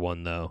older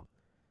one, though.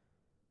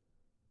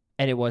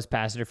 And it was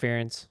pass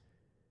interference?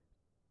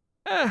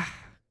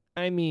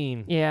 I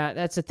mean, Yeah,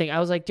 that's the thing. I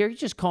was like, they're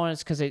just calling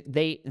us because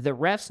the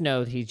refs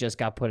know he just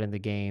got put in the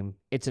game.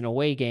 It's an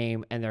away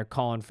game, and they're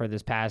calling for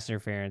this pass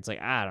interference.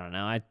 Like, I don't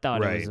know. I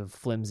thought it was a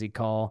flimsy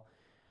call.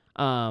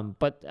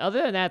 But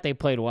other than that, they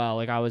played well.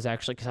 Like, I was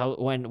actually, because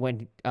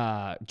when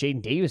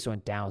Jaden Davis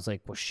went down, I was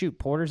like, well, shoot,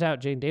 Porter's out.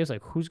 Jaden Davis,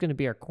 like, who's going to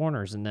be our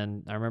corners? And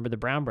then I remember the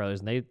Brown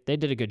brothers, and they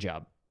did a good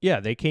job. Yeah,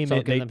 they came so in.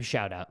 I'll give them a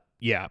shout out.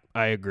 Yeah,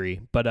 I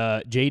agree. But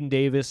Jaden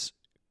Davis,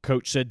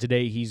 coach said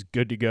today he's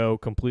good to go,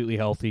 completely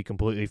healthy,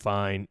 completely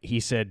fine. He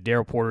said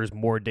Daryl Porter's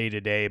more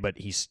day-to-day, but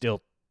he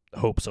still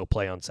hopes he'll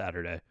play on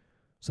Saturday.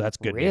 So that's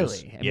good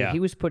news. Really? I mean, he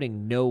was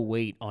putting no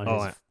weight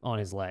on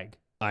his leg.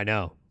 I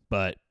know,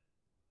 but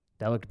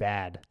that looked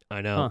bad.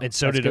 I know. Huh, and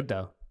so did good,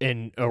 though.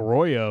 And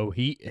Arroyo,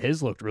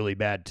 his looked really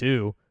bad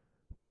too.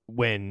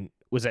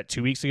 Was that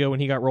 2 weeks ago when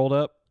he got rolled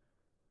up?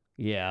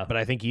 Yeah. But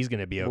I think he's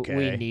going to be okay.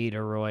 We need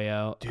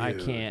Arroyo. Dude, I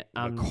can't.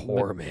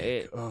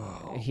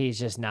 McCormick. He's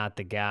just not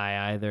the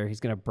guy either. He's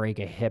going to break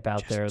a hip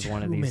out there with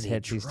one of these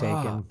hits he's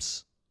taking.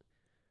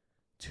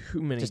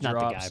 Too many just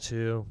drops, not the guy.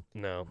 too.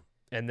 No.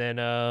 And then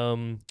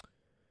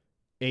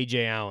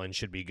A.J. Allen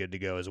should be good to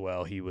go as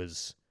well. He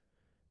was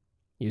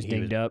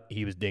dinged up.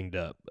 He was dinged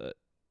up.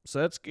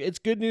 So it's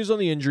good news on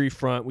the injury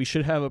front. We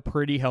should have a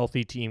pretty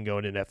healthy team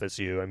going in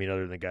FSU. I mean,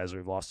 other than the guys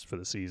we've lost for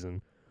the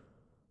season.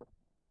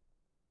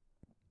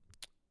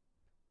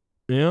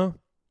 Yeah.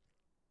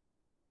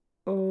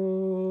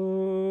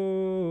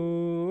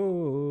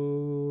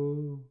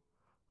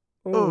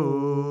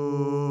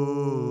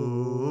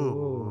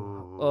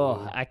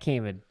 Oh, I can't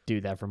even do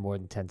that for more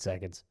than 10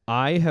 seconds.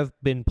 I have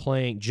been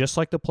playing, just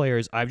like the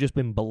players, I've just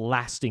been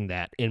blasting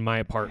that in my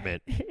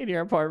apartment. In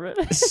your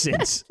apartment?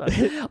 Since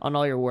on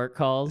all your work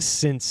calls?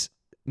 Since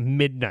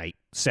midnight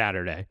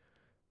Saturday.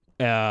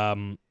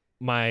 My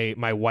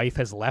wife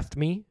has left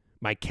me.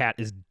 My cat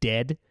is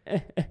dead.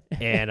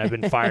 And I've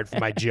been fired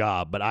from my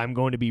job. But I'm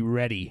going to be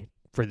ready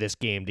for this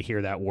game to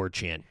hear that war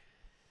chant.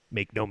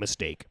 Make no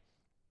mistake.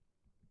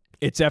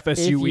 It's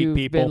FSU week,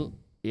 people.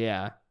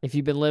 If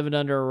you've been living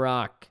under a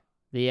rock,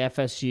 the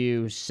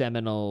FSU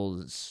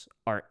Seminoles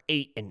are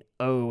 8-0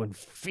 and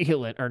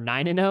feeling, or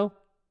 9-0.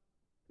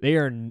 They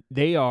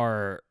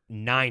are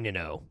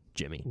 9-0,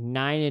 Jimmy.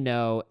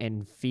 9-0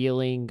 and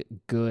feeling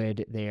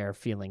good. They are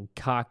feeling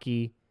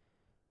cocky.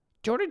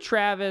 Jordan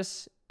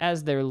Travis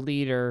as their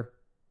leader,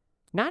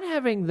 not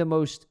having the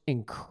most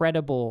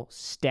incredible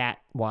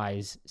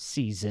stat-wise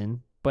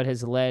season, but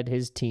has led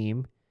his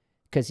team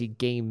because he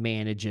game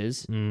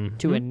manages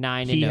to a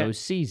 9-0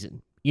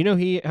 season. You know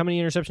how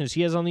many interceptions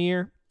he has on the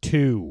year?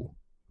 2.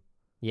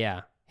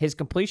 Yeah. His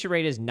completion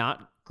rate is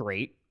not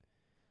great.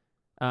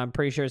 I'm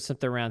pretty sure it's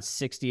something around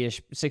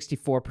 60-ish,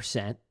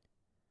 64%.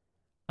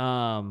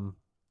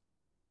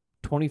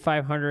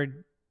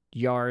 2,500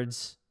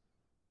 yards.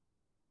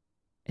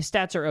 His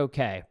stats are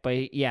okay,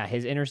 but yeah,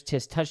 his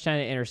touchdown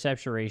to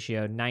interception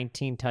ratio,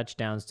 19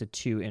 touchdowns to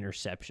 2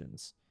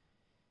 interceptions.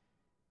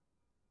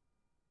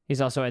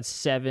 He's also had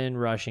 7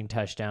 rushing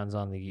touchdowns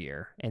on the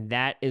year. And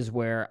that is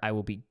where I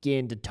will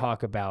begin to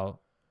talk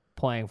about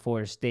playing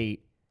Florida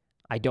State.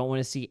 I don't want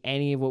to see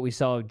any of what we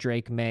saw of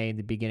Drake May in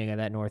the beginning of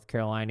that North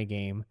Carolina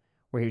game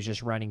where he was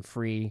just running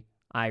free.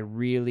 I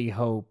really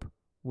hope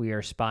we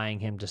are spying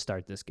him to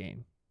start this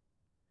game.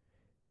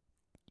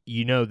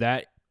 You know,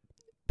 that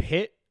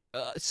Pitt,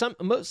 some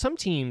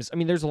teams, I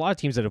mean, there's a lot of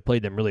teams that have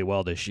played them really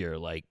well this year,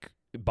 like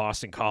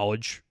Boston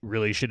College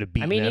really should have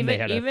beaten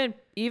them.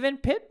 Even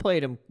Pitt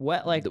played him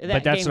well. Like but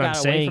that that's game what I'm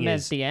got away saying from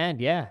is, at the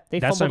end. Yeah, they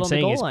that's fumbled what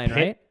I'm on the saying goal is line,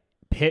 right?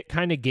 Pitt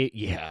kind of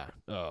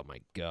oh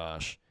my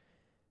gosh,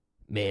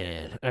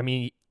 man. I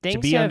mean, Things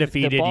to be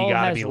undefeated, you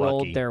gotta be lucky.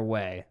 Rolled their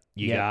way.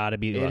 You gotta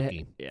be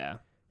lucky. Yeah.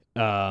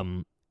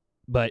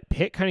 But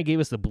Pitt kind of gave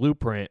us the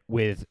blueprint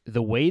with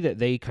the way that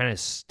they kind of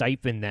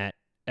stifle that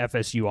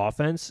FSU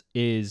offense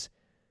is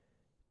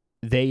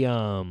they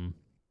I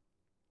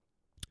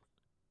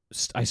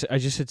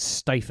just said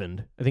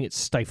stifled. I think it's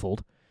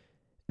stifled.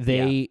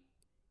 They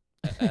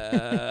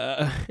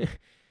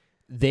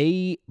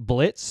they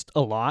blitzed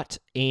a lot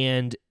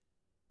and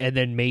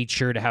then made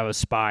sure to have a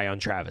spy on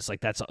Travis.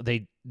 Like that's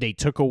they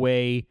took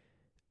away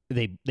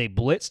they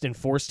blitzed and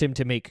forced him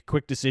to make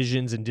quick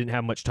decisions and didn't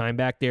have much time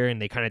back there,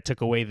 and they kind of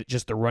took away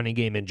just the running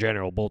game in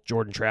general, both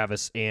Jordan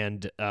Travis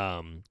and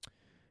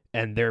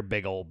their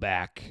big old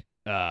back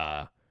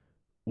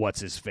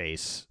what's his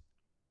face?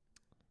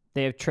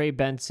 They have Trey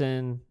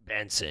Benson.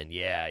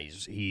 Yeah,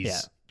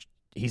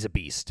 he's a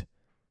beast.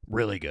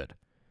 Really good.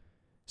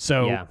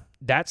 So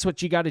that's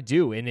what you got to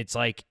do, and it's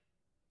like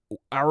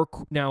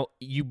now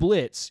you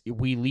blitz,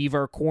 we leave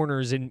our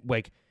corners in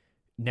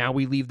now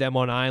we leave them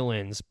on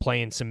islands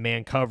playing some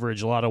man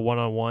coverage, a lot of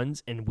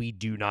one-on-ones, and we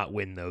do not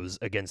win those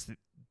against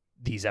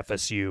these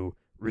FSU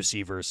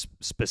receivers,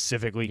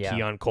 specifically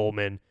Keon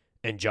Coleman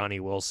and Johnny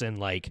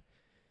Wilson,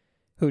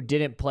 who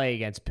didn't play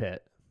against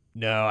Pitt.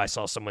 No, I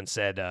saw someone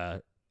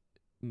said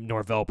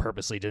Norvell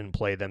purposely didn't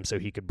play them so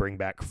he could bring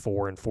back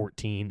 4 and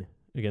 14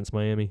 against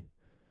Miami.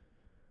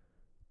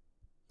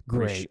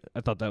 Great.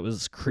 I thought that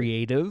was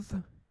creative.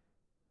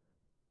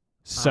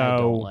 So I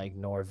don't like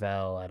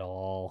Norvell at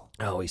all.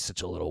 Oh, he's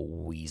such a little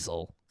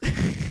weasel.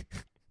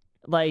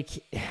 Like,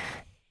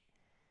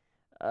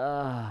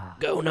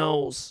 Go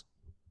Knowles.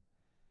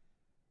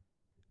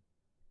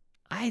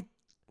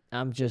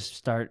 I'm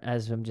just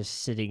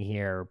sitting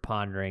here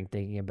pondering,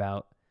 thinking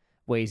about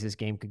ways this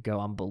game could go.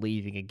 I'm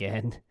believing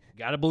again.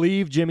 Gotta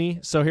believe, Jimmy.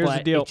 So here's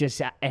the deal.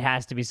 It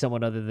has to be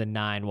someone other than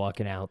 9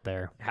 walking out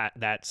there. That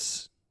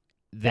That's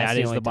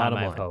is only the bottom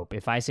time I line. have hope.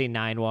 If I see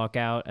 9 walk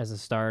out as a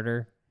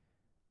starter,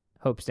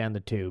 hope's down the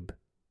tube.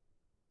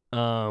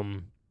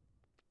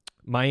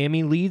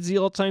 Miami leads the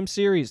all-time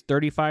series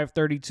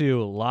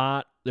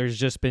 35-32. There's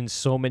just been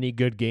so many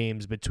good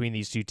games between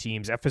these two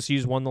teams.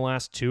 FSU's won the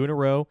last 2 in a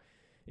row,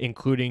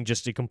 including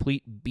just a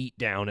complete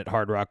beatdown at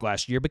Hard Rock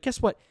last year. But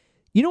guess what?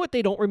 You know what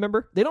they don't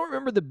remember? They don't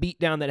remember the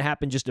beatdown that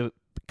happened just a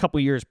couple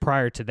years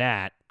prior to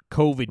that,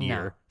 COVID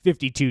year,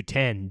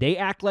 52-10. They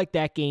act like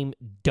that game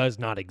does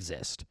not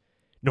exist.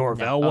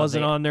 Norvell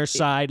wasn't on their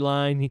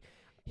sideline.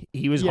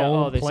 He was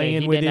home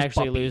playing with his He didn't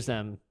actually puppy. lose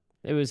them.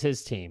 It was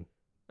his team.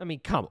 I mean,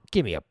 come on,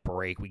 give me a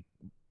break.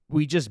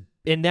 We just,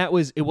 and it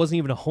wasn't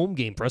even a home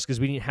game for us because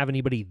we didn't have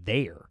anybody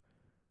there.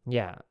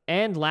 Yeah.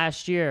 And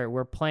last year,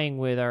 we're playing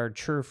with our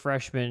true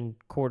freshman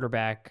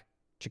quarterback,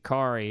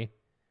 Jakari.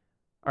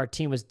 Our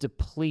team was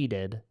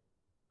depleted.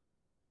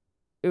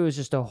 It was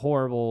just a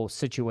horrible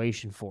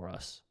situation for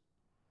us,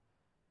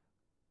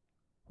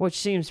 which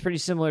seems pretty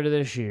similar to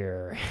this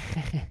year.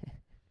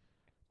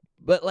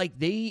 But like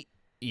they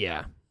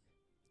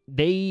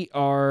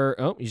are.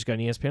 Oh, you just got an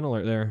ESPN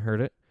alert there.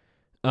 Heard it.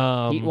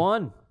 Heat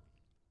won.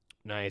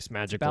 Nice.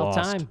 Magic About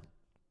lost. time.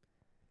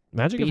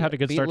 Magic have had a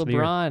good start to the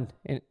year. LeBron.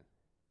 And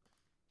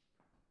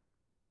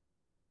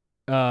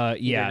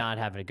Yeah. they're not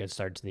having a good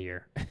start to the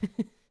year.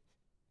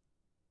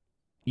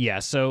 Yeah.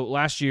 So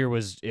last year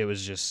was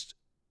just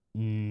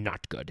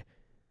not good.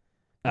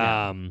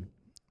 No.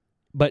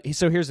 But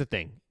so here's the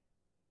thing.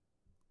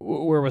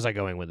 Where was I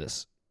going with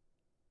this?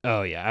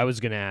 Oh yeah, I was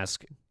gonna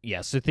ask.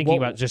 Yeah, so thinking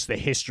about just the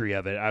history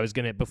of it, I was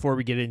gonna, before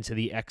we get into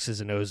the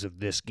X's and O's of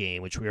this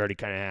game, which we already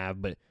kind of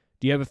have. But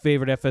do you have a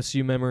favorite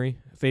FSU memory?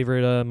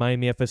 Favorite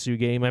Miami FSU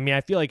game? I mean,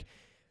 I feel like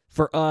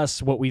for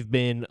us, what we've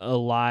been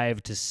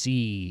alive to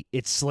see,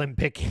 it's slim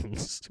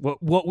pickings.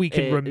 What we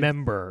can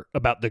remember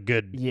about the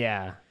good.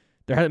 Yeah.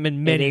 There haven't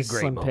been many It is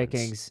great slim moments.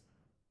 pickings.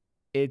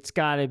 It's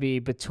got to be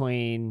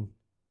between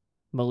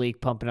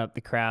Malik pumping up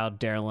the crowd,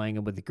 Darrell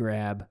Langham with the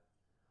grab,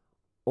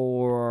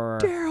 or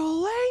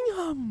Darrell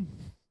Langham.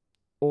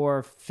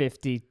 or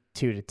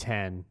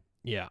 52-10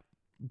 Yeah.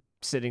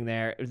 sitting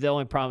there. The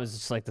only problem is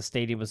just like the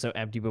stadium was so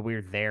empty, but we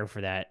were there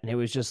for that, and it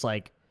was just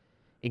like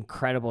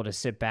incredible to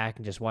sit back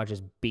and just watch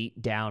us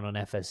beat down on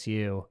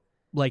FSU.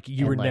 Like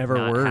you were and, never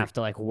not worried. have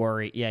to like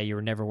worry. Yeah, you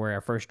were never worried.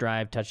 Our first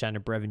drive, touchdown to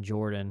Brevin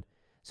Jordan.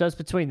 So it's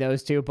between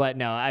those two. But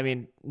no, I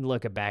mean,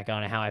 looking back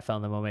on it, how I felt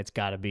in the moment, it's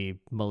got to be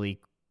Malik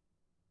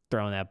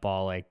throwing that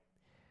ball. Like,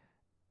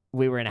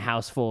 we were in a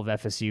house full of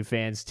FSU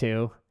fans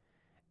too,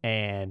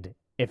 and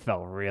it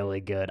felt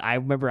really good. I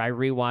remember I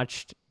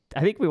rewatched.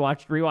 I think we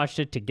rewatched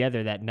it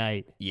together that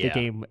night. Yeah. The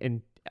game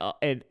and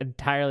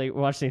entirely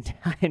watched the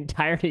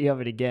entirety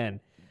of it again.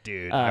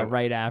 Dude,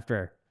 Right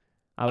after.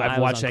 I've was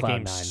watched on that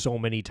game cloud nine. so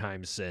many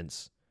times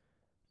since.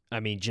 I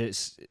mean,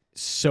 just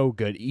so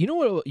good. You know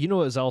what? You know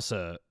what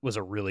was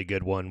a really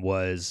good one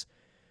was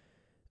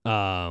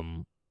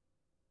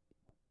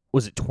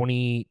it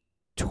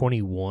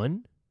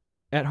 2021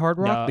 at Hard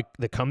Rock, No.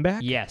 the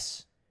comeback?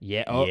 Yes.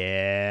 Yeah. Oh,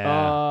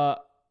 Yeah.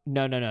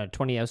 No. That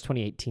was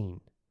 2018.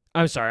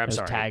 I'm sorry. It was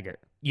Taggart.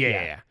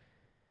 Yeah.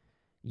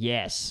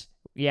 Yes.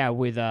 Yeah,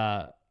 with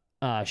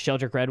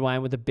Sheldrick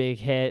Redwine with a big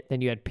hit.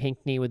 Then you had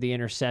Pinckney with the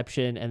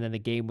interception, and then the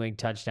game-winning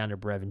touchdown to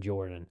Brevin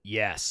Jordan.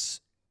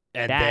 Yes.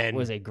 And That then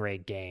was a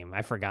great game.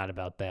 I forgot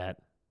about that.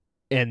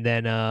 and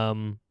then it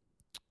And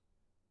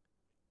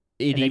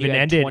then even you had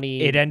ended.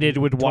 It ended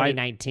with wide.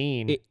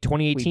 2019.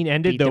 2018 we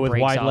ended beat though the with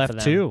brakes wide off left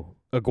of them.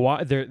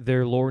 too.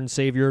 Their Lord and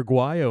Savior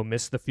Aguayo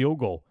missed the field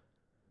goal.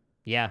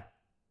 Yeah.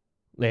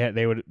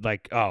 They would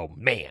like, oh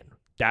man,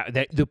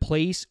 that the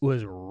place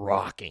was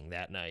rocking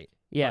that night.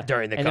 Yeah.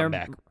 During the And they're-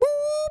 comeback.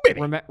 Woo,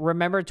 baby.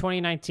 Remember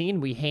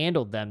 2019? We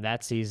handled them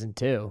that season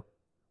too.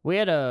 We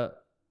had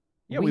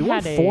we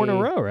won 4 in a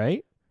row,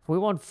 right? We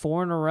won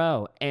 4 in a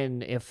row,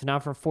 and if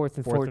not for 4th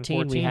and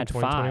 14, we had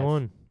 5.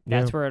 2021.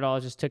 That's where it all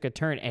just took a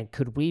turn. And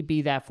could we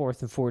be that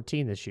 4th and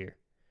 14 this year?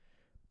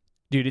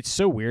 Dude, it's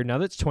so weird. Now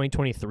that's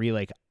 2023,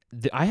 like,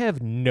 I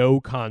have no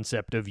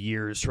concept of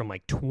years from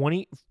like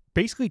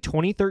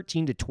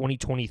 2013 to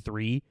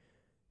 2023.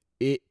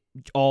 It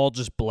all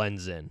just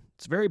blends in.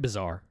 It's very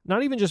bizarre.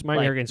 Not even just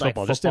Miami Hurricanes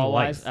football, just in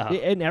life. football-wise?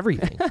 Oh. And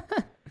everything.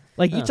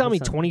 Like, you Oh, tell me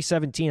that's not-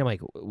 2017, I'm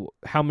like,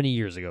 how many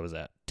years ago was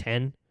that?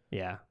 10?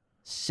 Yeah.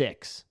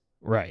 6.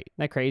 Right. Isn't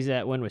that crazy?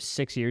 That one was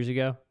 6 years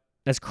ago.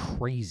 That's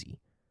crazy.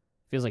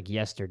 Feels like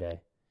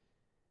yesterday.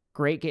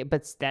 Great game,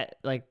 but that,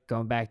 like,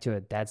 going back to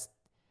it, that's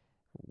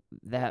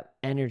that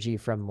energy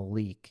from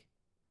Malik.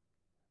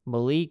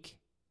 Malik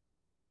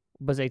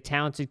was a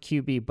talented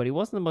QB, but he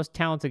wasn't the most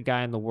talented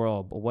guy in the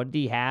world. But what did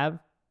he have?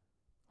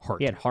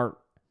 Heart. He had heart.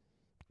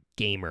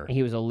 Gamer. And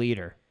he was a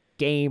leader.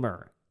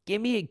 Gamer.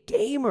 Give me a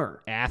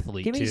gamer.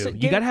 Athlete, Give me too. some-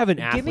 You got to have an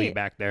give me- athlete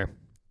back there.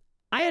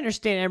 I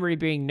understand Emery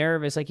being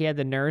nervous, like he had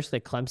the nerves the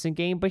Clemson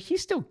game, but he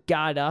still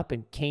got up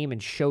and came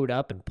and showed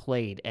up and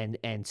played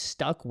and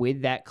stuck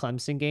with that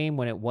Clemson game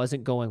when it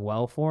wasn't going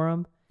well for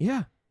him.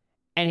 Yeah.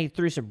 And he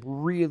threw some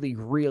really,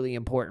 really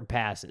important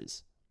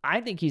passes.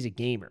 I think he's a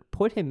gamer.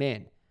 Put him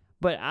in.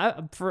 But I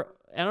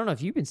don't know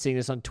if you've been seeing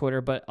this on Twitter,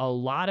 but a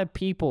lot of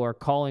people are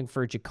calling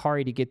for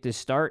Jakari to get this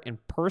start, and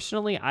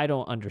personally, I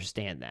don't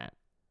understand that.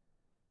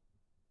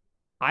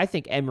 I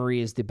think Emery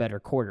is the better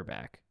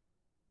quarterback.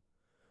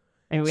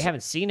 I mean, we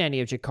haven't seen any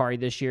of Jakari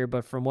this year,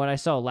 but from what I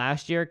saw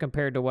last year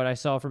compared to what I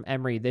saw from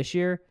Emery this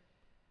year,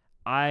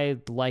 I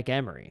like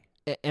Emery.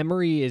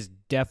 Emery is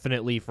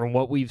definitely, from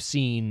what we've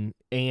seen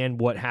and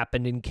what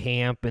happened in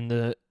camp and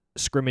the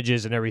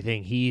scrimmages and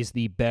everything, he's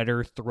the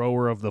better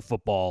thrower of the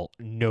football,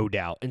 no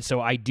doubt. And so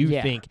I do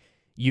think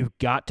you've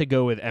got to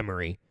go with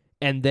Emery.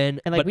 And then,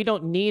 we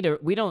don't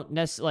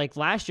necessarily, like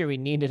last year we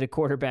needed a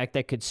quarterback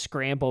that could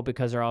scramble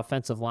because our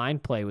offensive line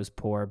play was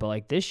poor. But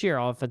like this year,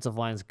 our offensive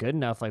line is good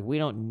enough. Like we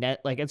don't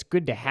it's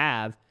good to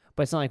have,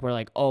 but it's not like we're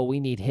like, oh, we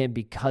need him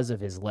because of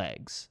his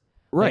legs.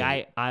 right.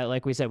 Like I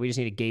like we said, we just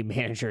need a game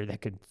manager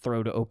that could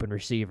throw to open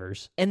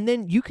receivers. And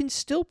then you can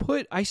still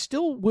I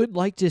still would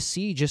like to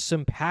see just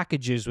some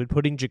packages with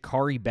putting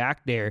Jakari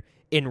back there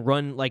and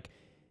run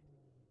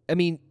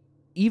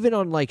even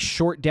on like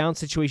short down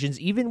situations,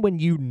 even when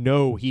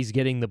he's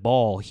getting the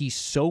ball, he's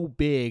so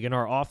big and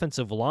our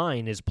offensive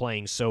line is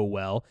playing so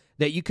well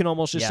that you can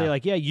almost just say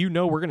like, we're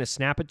going to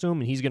snap it to him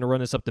and he's going to run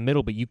this up the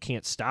middle, but you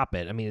can't stop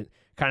it. I mean,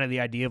 kind of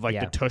the idea of like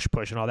the tush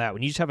push and all that.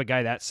 When you just have a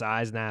guy that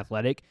size and that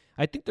athletic,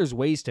 I think there's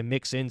ways to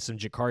mix in some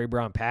Jakari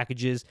Brown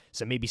packages,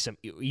 you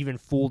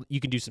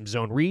can do some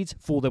zone reads,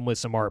 fool them with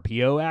some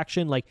RPO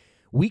action. Like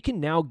we can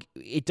now,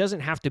 it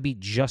doesn't have to be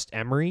just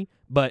Emery,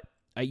 but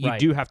you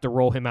do have to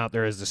roll him out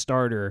there as the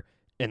starter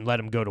and let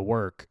him go to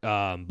work.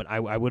 But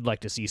I would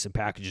like to see some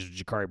packages with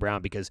Jakari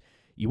Brown because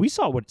we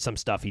saw some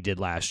stuff he did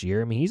last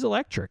year. I mean, he's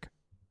electric.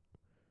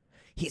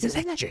 He's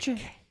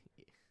electric.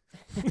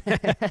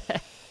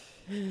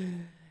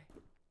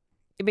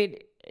 I mean,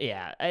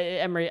 yeah,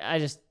 Emery,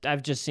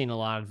 I've just seen a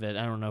lot of it.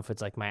 I don't know if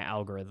it's like my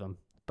algorithm,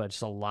 but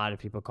just a lot of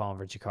people calling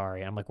for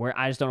Jakari. I'm like,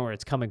 I just don't know where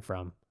it's coming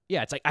from.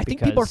 Yeah, it's like, I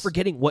think people are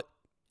forgetting what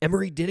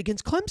Emery did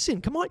against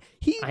Clemson. Come on.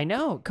 I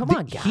know. Come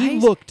on,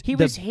 guys. He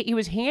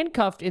was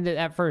handcuffed in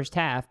that first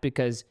half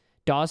because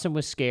Dawson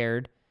was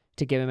scared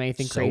to give him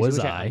anything crazy, which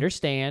I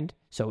understand.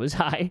 So was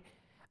I.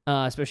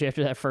 Especially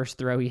after that first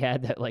throw he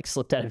had that like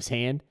slipped out of his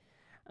hand.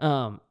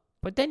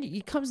 But then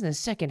he comes in the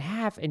second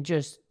half and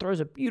just throws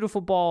a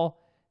beautiful ball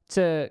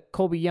to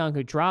Colby Young,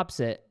 who drops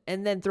it,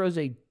 and then throws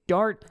a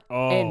dart.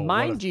 And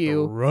mind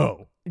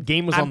you,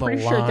 game was on the line. I'm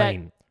pretty sure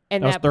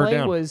that play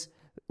down.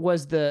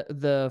 was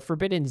the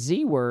forbidden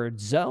Z word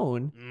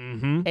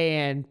zone,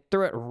 and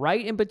threw it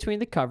right in between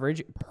the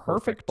coverage.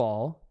 Perfect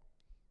ball.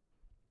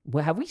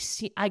 Well, have we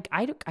seen? I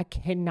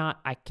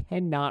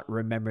cannot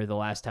remember the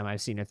last time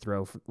I've seen a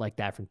throw like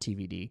that from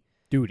TVD.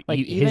 Dude, like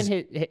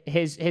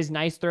his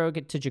nice throw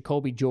to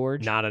Jacoby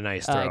George, not a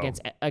nice throw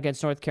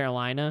against North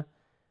Carolina.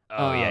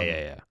 Oh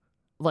yeah.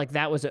 Like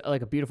that was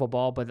a beautiful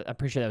ball, but I'm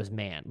pretty sure that was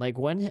man. Like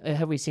when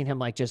have we seen him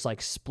like just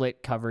like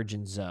split coverage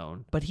and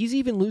zone? But he's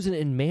even losing it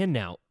in man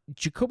now.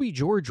 Jacoby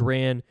George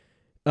ran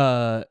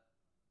a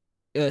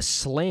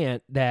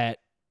slant that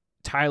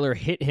Tyler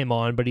hit him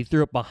on, but he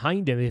threw it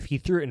behind him. If he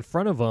threw it in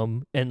front of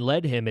him and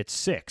led him, it's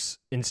 6.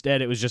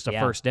 Instead, it was just a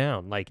first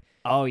down. Like,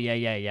 oh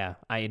yeah.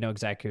 I know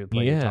exactly the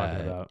play you're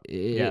talking about.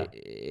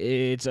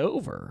 It's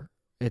over.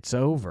 It's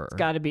over. It's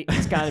got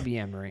to be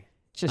Emery.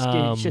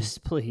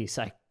 Just please.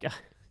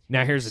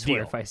 Now here's the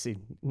deal. If I see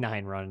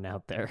 9 running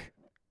out there,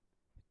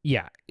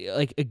 yeah.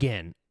 Like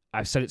again,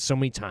 I've said it so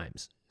many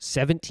times.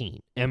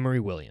 17, Emory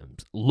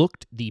Williams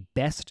looked the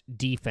best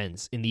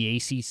defense in the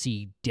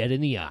ACC dead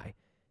in the eye.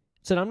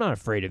 Said, I'm not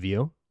afraid of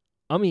you.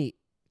 I'm a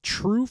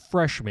true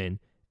freshman,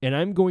 and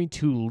I'm going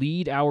to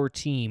lead our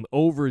team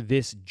over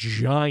this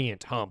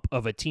giant hump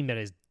of a team that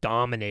has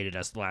dominated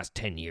us the last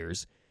 10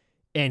 years.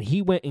 And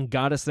he went and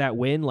got us that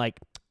win. Like,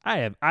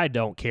 I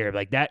don't care.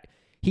 Like that,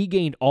 he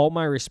gained all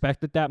my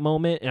respect at that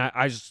moment. And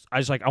I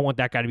want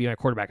that guy to be my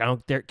quarterback. I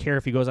don't care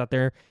if he goes out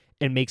there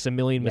and makes a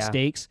million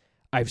mistakes.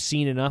 I've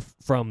seen enough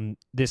from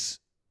this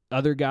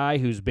other guy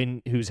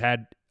who's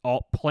had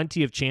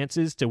plenty of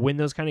chances to win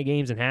those kind of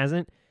games and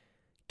hasn't.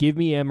 Give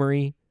me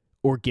Emery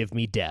or give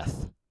me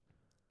death.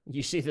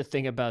 You see the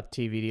thing about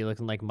TVD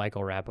looking like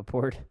Michael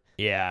Rappaport?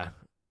 Yeah.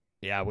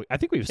 I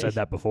think we've said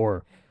that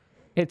before.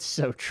 It's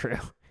so true.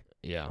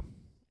 Yeah.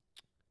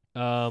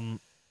 All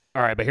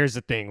right, but here's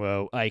the thing,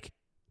 though. Like,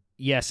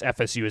 yes,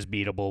 FSU is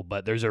beatable,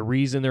 but there's a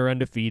reason they're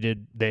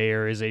undefeated.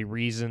 There is a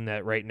reason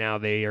that right now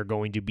they are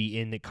going to be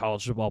in the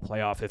college football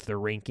playoff if the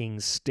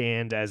rankings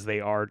stand as they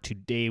are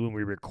today when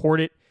we record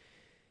it.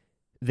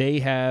 They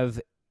have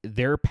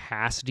their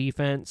pass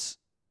defense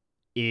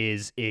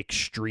is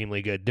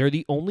extremely good. They're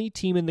the only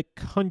team in the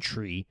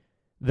country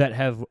that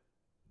have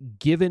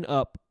given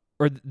up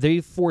or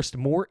they've forced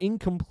more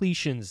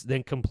incompletions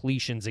than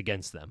completions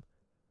against them.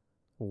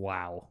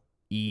 Wow.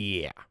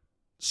 Yeah.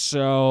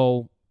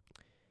 So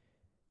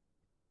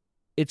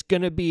it's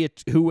going to be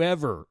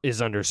whoever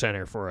is under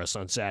center for us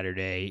on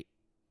Saturday.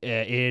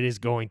 It is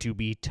going to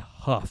be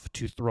tough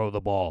to throw the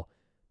ball.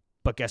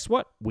 But guess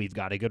what? We've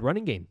got a good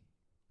running game.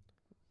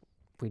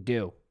 We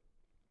do.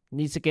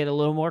 Needs to get a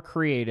little more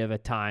creative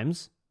at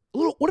times.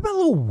 What about a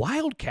little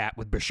wildcat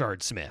with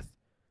Brashard Smith?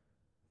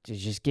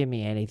 Just give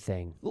me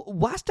anything.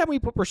 Last time we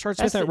put Brashard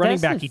Smith at running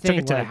back, he took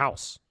it to the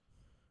house.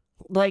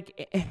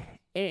 Like,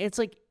 it's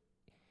like,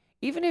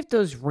 even if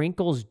those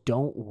wrinkles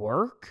don't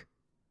work,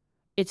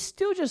 it's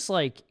still just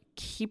like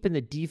keeping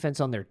the defense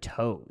on their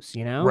toes,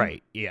 you know?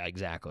 Right. Yeah,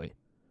 exactly.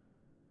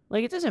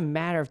 Like, it doesn't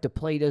matter if the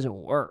play doesn't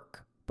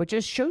work, but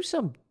just show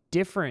some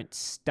different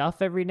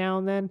stuff every now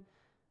and then.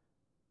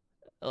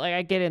 Like,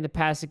 I get in the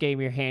passing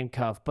game, you're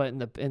handcuffed, but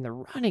in the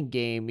running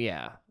game,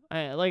 yeah.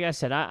 Like I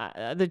said,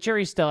 the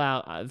jury's still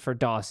out for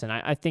Dawson.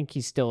 I think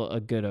he's still a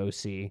good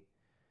OC.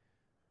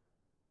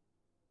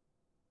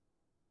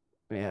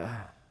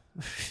 Yeah.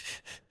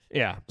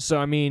 Yeah. So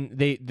I mean,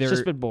 they're it's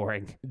just been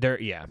boring.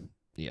 Yeah,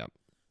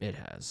 it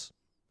has.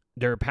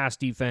 Their pass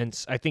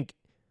defense. I think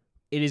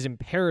it is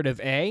imperative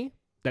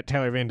that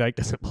Tyler Van Dyke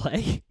doesn't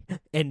play,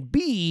 and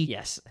B,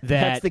 yes,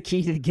 that's the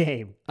key to the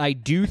game. I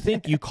do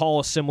think you call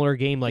a similar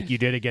game like you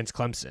did against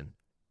Clemson,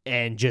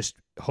 and just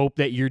hope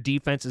that your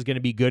defense is going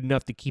to be good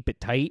enough to keep it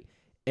tight,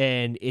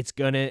 and it's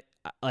going to,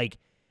 like,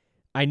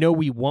 I know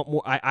we want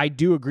more. I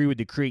do agree with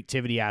the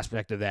creativity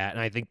aspect of that, and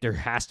I think there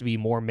has to be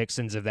more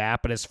mix-ins of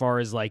that, but as far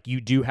as, like,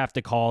 you do have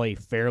to call a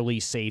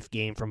fairly safe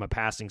game from a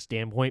passing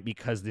standpoint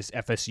because this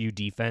FSU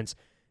defense,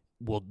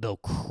 they'll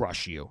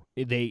crush you.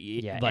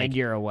 And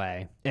you're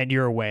away.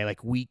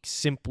 Like, we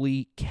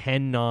simply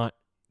cannot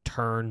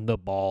turn the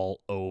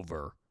ball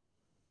over,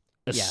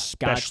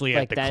 especially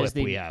at the clip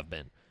we have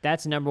been.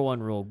 That's number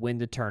one rule. Win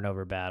the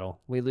turnover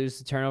battle. We lose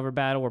the turnover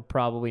battle, we're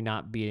probably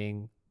not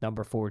beating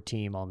number 4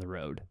 team on the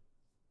road.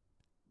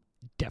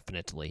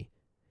 Definitely.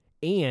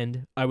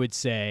 And I would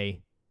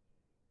say,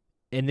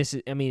 and this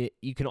is, I mean,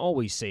 you can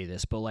always say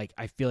this, but, like,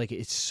 I feel like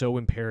it's so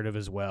imperative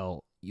as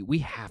well. We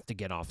have to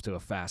get off to a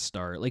fast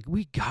start. Like,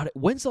 we got it.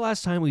 When's the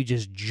last time we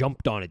just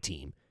jumped on a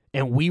team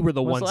and we were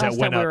the ones that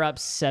went up? We were up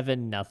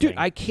 7-0. Dude,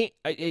 I can't.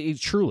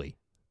 Truly.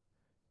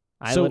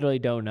 I literally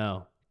don't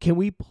know. Can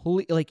we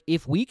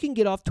if we can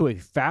get off to a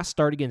fast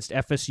start against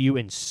FSU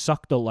and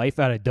suck the life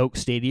out of Doak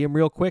Stadium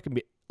real quick,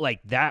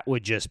 like, that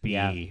would just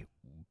be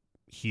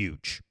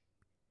huge.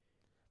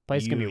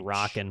 Place gonna be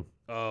rocking.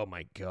 Oh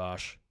my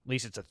gosh! At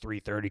least it's a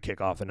 3:30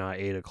 kickoff and not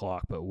 8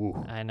 o'clock. But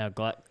woo. I know.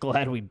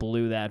 Glad we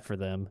blew that for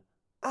them.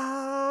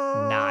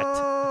 Not.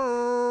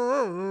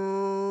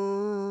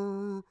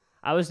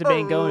 I was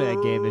debating going to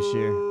that game this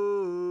year.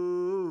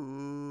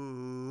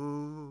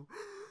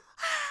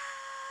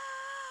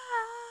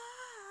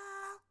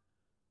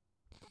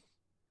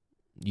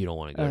 You don't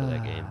want to go to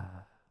that game.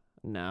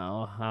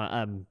 No.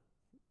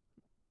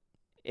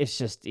 It's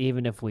just,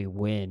 even if we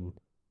win,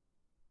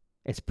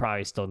 it's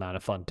probably still not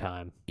a fun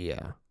time.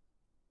 Yeah.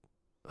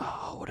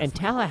 Oh, and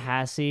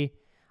Tallahassee,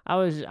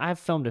 I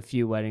filmed a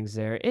few weddings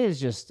there. It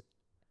is just,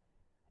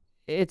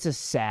 it's a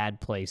sad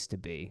place to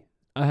be.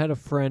 I had a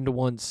friend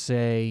once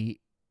say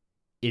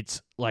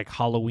it's like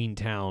Halloween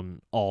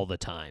Town all the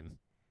time.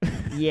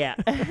 Yeah.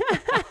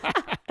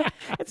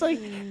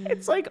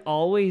 It's like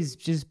always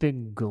just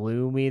been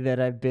gloomy that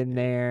I've been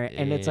there.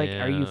 And it's like,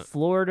 are you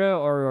Florida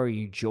or are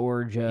you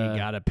Georgia? You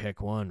got to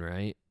pick one,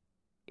 right?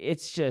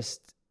 It's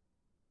just,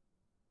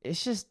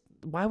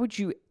 why would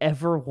you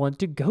ever want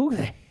to go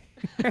there?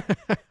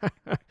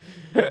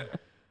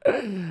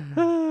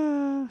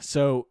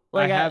 So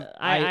like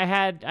I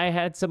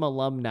had some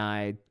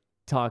alumni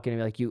talking to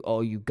me like,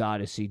 you got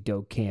to see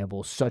Doak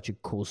Campbell, such a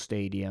cool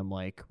stadium,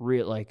 like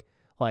real like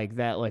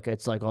that, like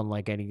it's like on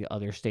like any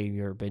other stadium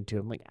you've ever been to.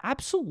 I'm like,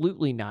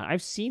 absolutely not.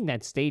 I've seen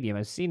that stadium.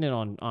 I've seen it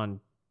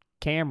on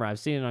camera. I've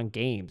seen it on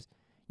games.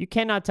 You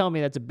cannot tell me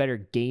that's a better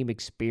game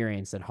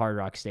experience than Hard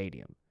Rock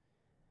Stadium.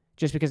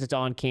 Just because it's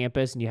on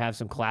campus and you have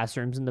some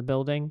classrooms in the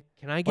building.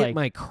 Can I get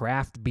my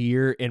craft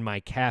beer and my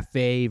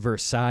Cafe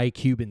Versailles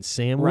Cuban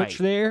sandwich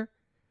there?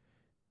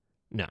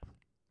 No.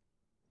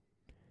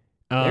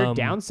 They're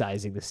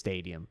downsizing the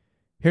stadium.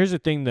 Here's the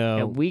thing, though.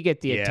 And we get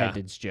the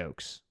attendance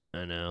jokes.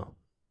 I know.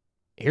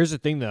 Here's the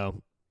thing,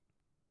 though.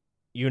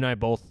 You and I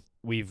both,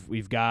 we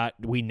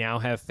now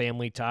have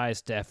family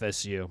ties to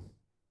FSU.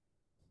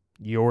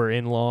 Your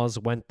in-laws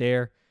went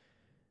there,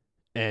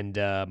 and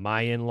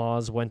my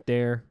in-laws went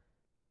there.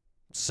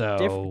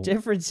 So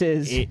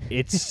differences.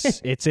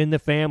 It's in the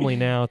family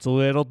now. It's a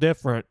little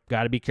different.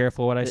 Got to be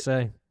careful what I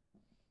say.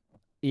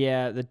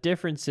 Yeah, the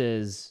difference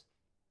is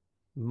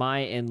my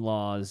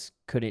in-laws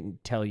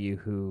couldn't tell you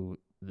who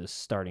the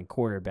starting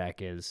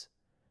quarterback is.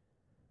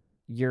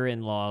 Your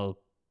in-law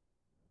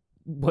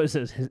was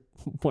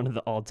one of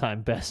the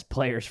all-time best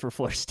players for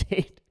Florida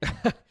State.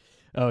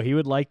 Oh, he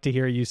would like to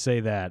hear you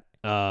say that.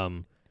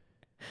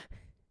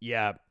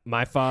 Yeah,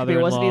 my I father.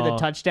 mean, wasn't he the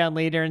touchdown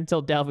leader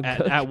until Dalvin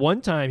Cook? At one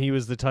time, he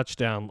was the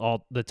touchdown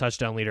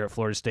leader at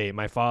Florida State.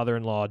 My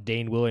father-in-law,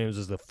 Dane Williams,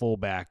 was the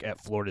fullback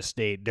at Florida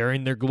State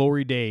during their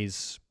glory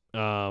days.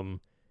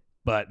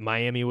 But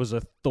Miami was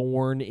a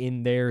thorn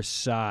in their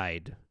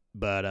side.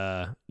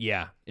 But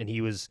yeah, and he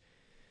was.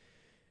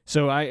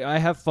 So I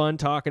have fun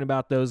talking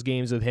about those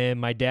games with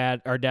him. Our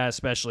dad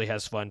especially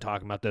has fun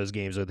talking about those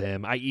games with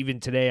him.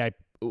 Today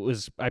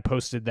I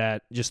posted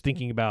that just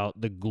thinking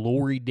about the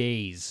glory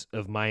days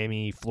of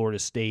Miami Florida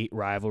State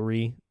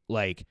rivalry.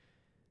 Like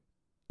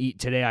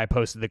today I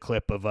posted the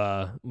clip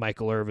of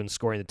Michael Irvin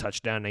scoring the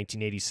touchdown in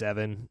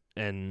 1987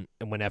 and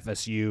when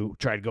FSU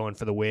tried going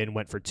for the win,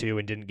 went for 2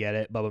 and didn't get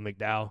it. Bubba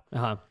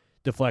McDowell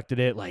deflected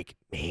it. Like,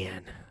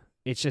 man,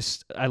 it's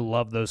just I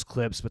love those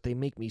clips, but they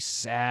make me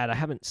sad. I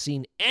haven't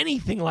seen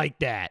anything like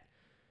that.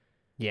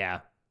 Yeah.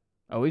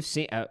 Oh, we've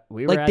seen.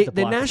 We were at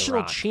the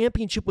national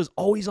championship was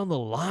always on the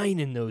line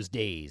in those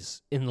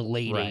days in the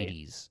late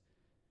 80s.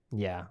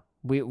 Yeah,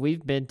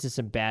 we've been to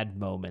some bad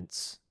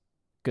moments.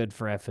 Good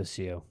for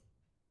FSU.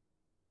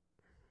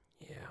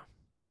 Yeah,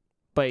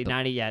 but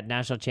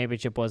national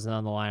championship wasn't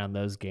on the line on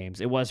those games.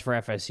 It was for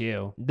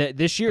FSU.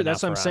 This year,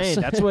 that's what I'm saying.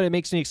 That's what it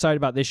makes me excited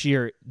about this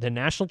year. The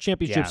national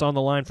championship's on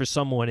the line for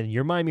someone, and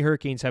your Miami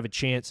Hurricanes have a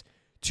chance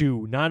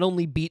to not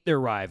only beat their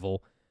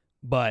rival,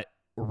 but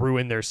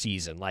ruin their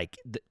season. Like.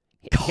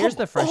 Here's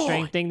the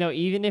frustrating thing, though.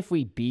 Even if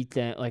we beat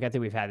them, like I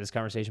think we've had this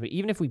conversation, but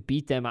even if we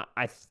beat them,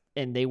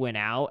 and they went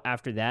out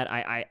after that,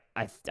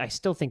 I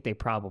still think they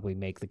probably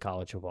make the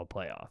college football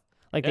playoff.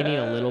 Like they need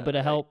a little bit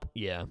of help.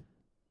 Yeah,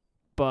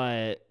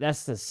 but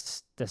that's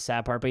the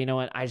sad part. But you know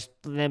what? But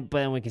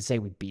then we can say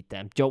we beat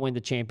them. Don't win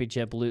the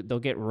championship. They'll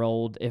get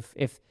rolled. If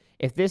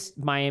this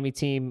Miami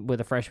team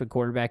with a freshman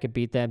quarterback could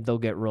beat them, they'll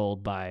get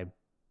rolled by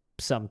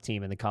some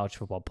team in the college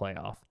football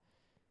playoff.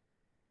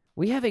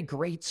 We have a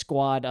great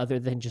squad other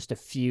than just a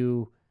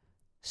few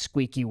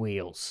squeaky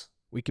wheels.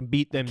 We can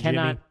beat them,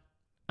 Jimmy.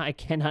 I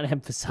cannot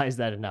emphasize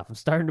that enough. I'm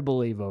starting to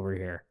believe over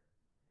here.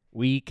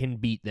 We can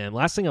beat them.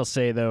 Last thing I'll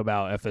say, though,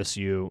 about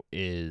FSU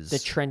is...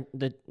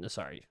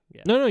 Sorry.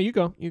 Yeah. No, you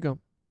go.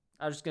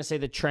 I was just going to say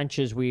the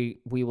trenches, we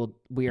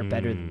are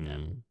better than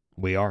them.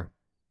 We are.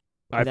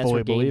 I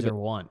fully believe it.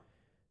 Won.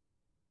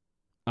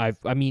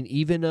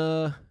 Even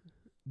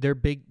their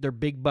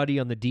big buddy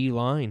on the D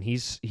line,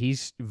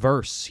 he's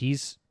Verse.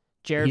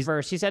 Jared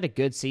Verse, he's had a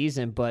good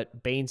season,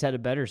 but Baines had a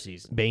better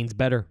season. Baines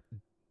better.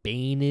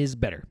 Bane is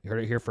better. You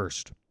heard it here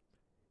first.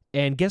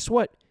 And guess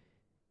what?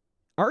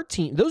 Our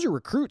team, those are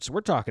recruits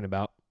we're talking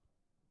about.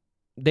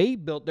 They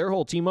built their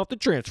whole team off the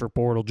transfer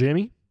portal,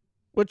 Jimmy.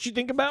 What you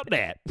think about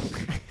that?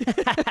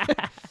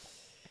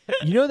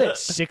 You know that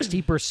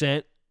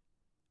 60%,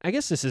 I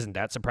guess this isn't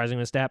that surprising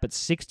of a stat, but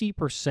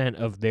 60%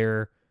 of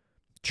their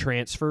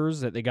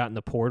transfers that they got in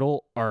the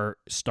portal are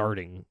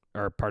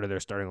part of their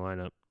starting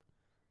lineup.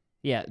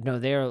 Yeah, no,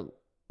 they're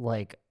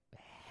like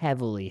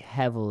heavily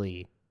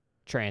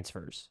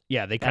transfers.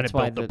 Yeah, they kind of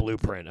built the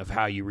blueprint of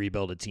how you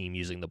rebuild a team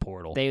using the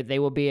portal. They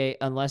will be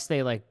unless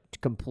they like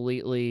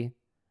completely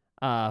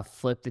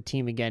flip the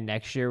team again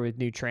next year with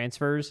new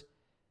transfers,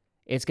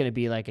 it's going to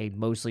be like a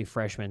mostly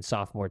freshman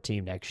sophomore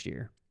team next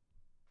year.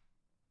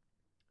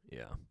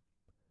 Yeah.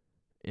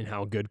 And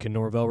how good can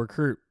Norvell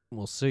recruit?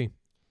 We'll see.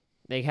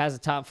 They has a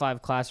top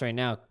 5 class right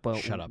now, but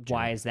Shut up, Jimmy.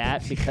 Why is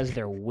that? Because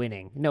they're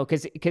winning. No,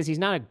 because he's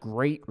not a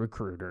great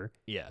recruiter.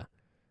 Yeah.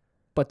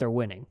 But they're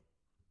winning.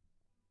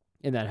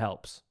 And that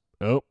helps.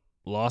 Oh,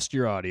 lost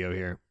your audio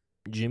here.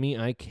 Jimmy,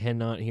 I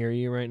cannot hear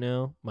you right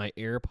now. My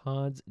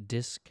AirPods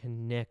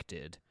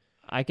disconnected.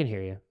 I can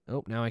hear you.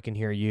 Oh, now I can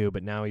hear you,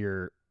 but now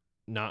you're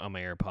not on my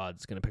AirPods.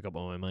 It's going to pick up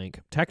on my mic.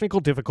 Technical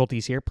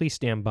difficulties here. Please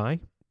stand by.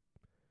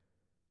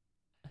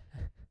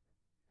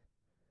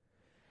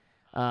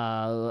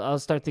 I'll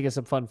start thinking of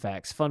some fun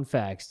facts. Fun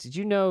facts. Did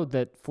you know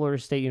that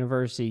Florida State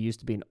University used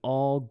to be an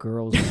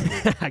all-girls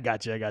school? I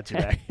got you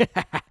back.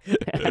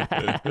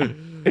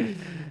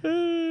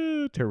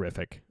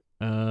 Terrific.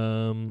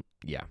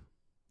 Yeah.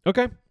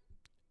 Okay.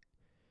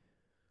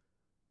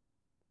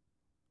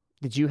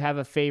 Did you have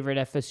a favorite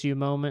FSU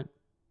moment?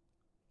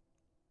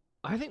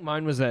 I think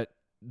mine was at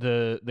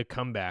the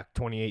comeback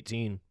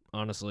 2018,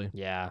 honestly.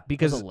 Yeah.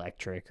 Because it was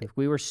electric.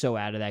 We were so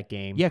out of that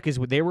game. Yeah, because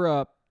they were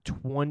up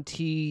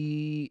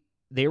 20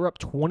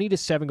 to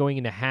 7 going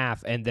into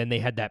half, and then they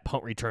had that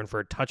punt return for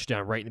a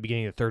touchdown right in the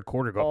beginning of the third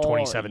quarter, go up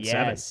 27-7.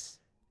 Yes.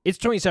 It's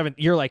 27.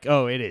 You're like,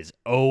 oh, it is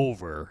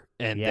over.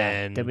 And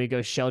then we go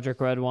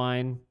Sheldrick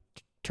Redwine,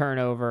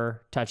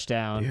 turnover,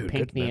 touchdown, Dude,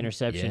 Pinckney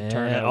interception,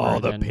 turnover. Oh,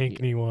 the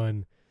Pinckney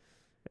one.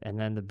 And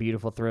then the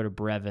beautiful throw to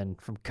Brevin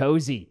from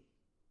Cozy.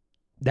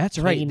 That's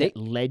right.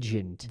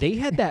 Legend. They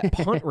had that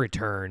punt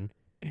return.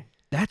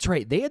 That's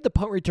right. They had the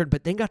punt return,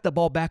 but then got the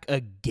ball back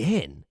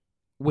again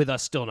with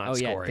us still not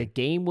scoring. The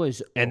game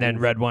was And then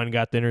Redwine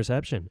got the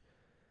interception.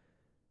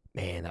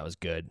 Man, that was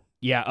good.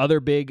 Yeah, other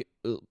big,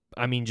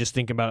 just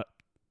thinking about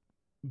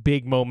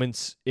big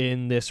moments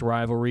in this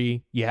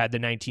rivalry. You had the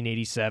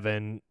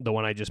 1987, the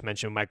one I just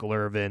mentioned, Michael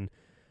Irvin.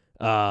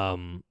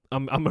 I'm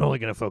only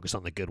going to focus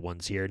on the good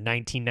ones here.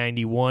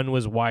 1991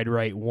 was wide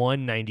right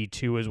 1.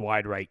 92 was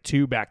wide right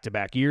 2,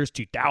 back-to-back years.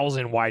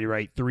 2000, wide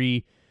right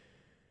 3.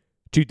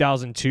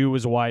 2002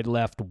 was wide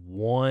left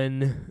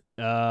 1.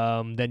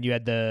 Then you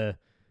had the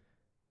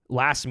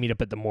last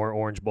meetup at the More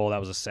Orange Bowl. That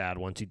was a sad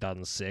one.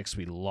 2006,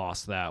 we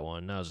lost that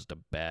one. That was just a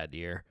bad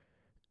year.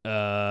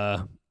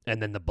 And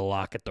then the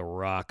block at the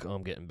Rock. Oh,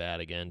 I'm getting bad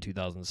again.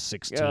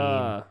 2016.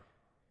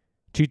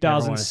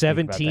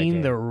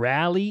 2017, the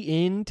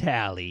rally in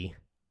Tally.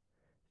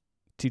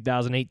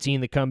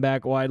 2018, the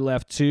comeback wide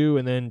left 2.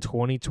 And then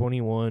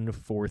 2021,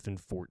 4th and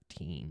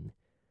 14.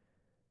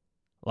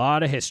 A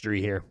lot of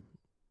history here.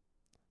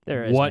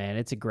 There is, man.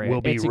 It's a great.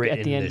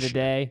 At the end of the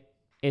day,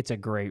 it's a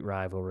great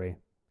rivalry.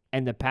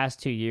 And the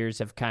past 2 years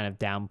have kind of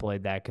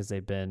downplayed that because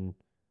they've been.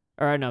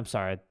 Or no, I'm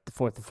sorry. The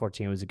 4th and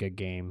 14 was a good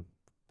game,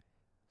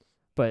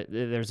 but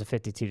there's a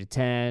 52-10,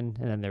 and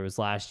then there was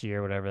last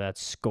year, whatever that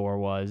score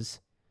was,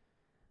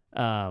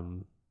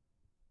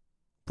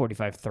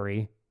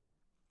 45-3.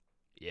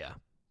 Yeah.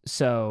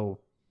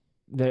 So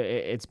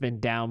it's been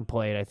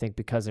downplayed, I think,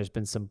 because there's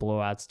been some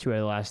blowouts 2 out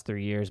of the last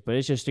 3 years, but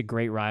it's just a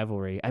great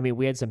rivalry. I mean,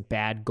 we had some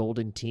bad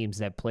Golden teams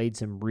that played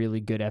some really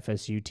good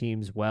FSU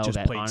teams well just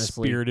that played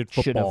honestly spirited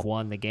should have football.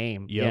 won the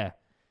game. Yep. Yeah.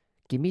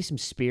 Give me some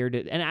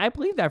spirited, and I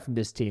believe that from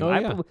this team. Oh,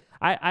 yeah.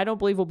 I don't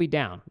believe we'll be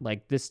down.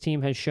 Like, this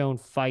team has shown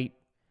fight,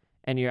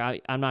 and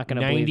I'm not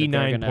going to believe that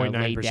they're going to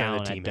lay 99.9% down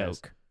of the team at has.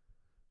 Doak.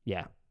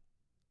 Yeah.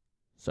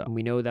 So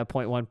we know that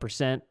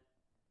 0.1%.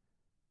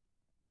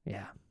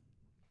 Yeah.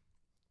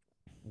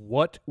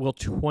 What will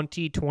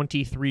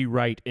 2023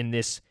 write in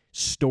this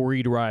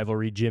storied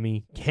rivalry,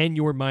 Jimmy? Can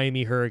your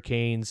Miami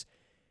Hurricanes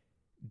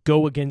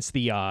go against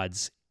the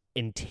odds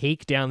and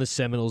take down the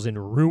Seminoles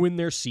and ruin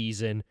their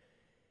season?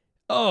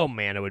 Oh,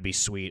 man, it would be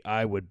sweet.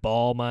 I would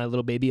bawl my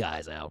little baby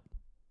eyes out.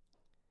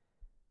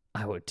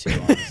 I would too,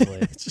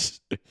 honestly.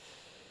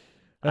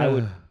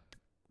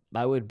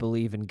 I would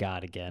believe in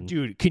God again.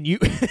 Dude, can you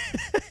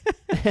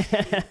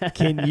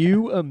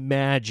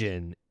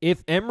imagine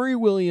if Emory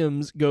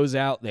Williams goes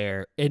out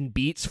there and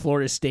beats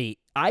Florida State?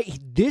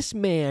 This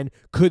man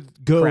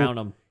could go crown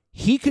him.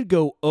 He could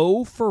go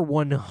 0 for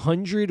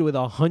 100 with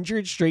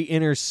 100 straight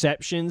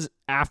interceptions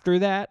after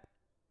that,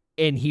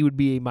 and he would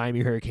be a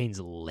Miami Hurricanes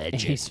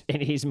legend.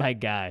 And he's my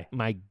guy.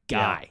 My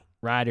guy. Yeah.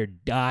 Ride or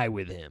die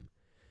with him.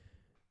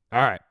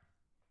 All right.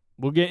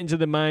 We'll get into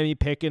the Miami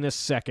pick in a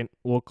second.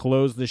 We'll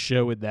close the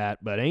show with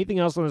that. But anything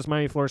else on this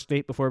Miami Florida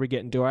State before we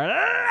get into our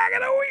lock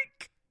of the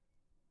week?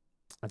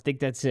 I think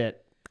that's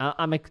it.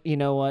 You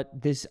know what?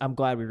 I'm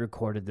glad we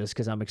recorded this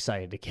because I'm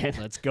excited again.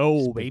 Let's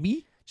go,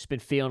 baby. Just been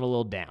feeling a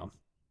little down.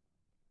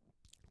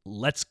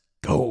 Let's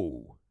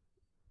go.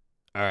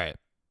 All right.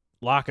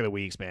 Lock of the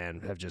weeks,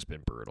 man, have just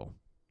been brutal.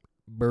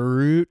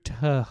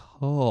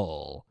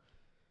 Brutal.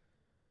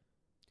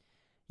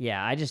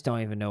 Yeah, I just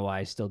don't even know why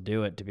I still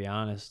do it, to be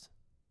honest.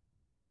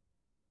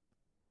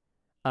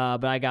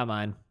 But I got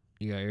mine.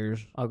 You got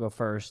yours? I'll go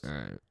first. All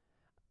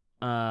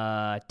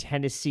right.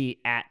 Tennessee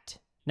at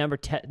number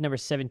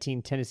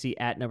 17, Tennessee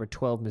at number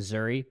 12,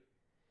 Missouri.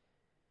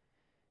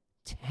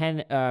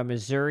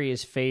 Missouri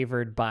is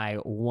favored by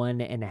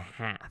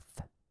 1.5.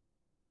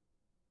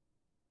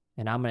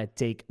 And I'm going to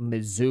take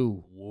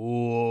Mizzou.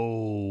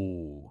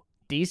 Whoa.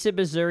 Decent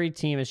Missouri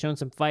team has shown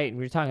some fight,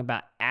 and we're talking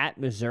about at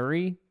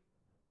Missouri.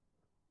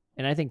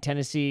 And I think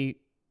Tennessee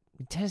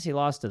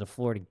lost to the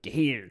Florida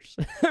Gators.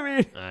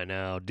 I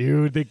know,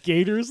 dude. The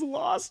Gators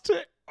lost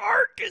to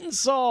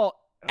Arkansas.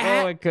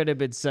 Oh, it could have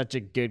been such a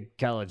good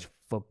college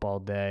football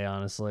day,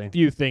 honestly.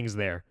 Few things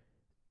there.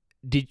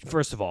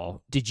 First of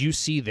all, did you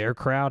see their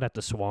crowd at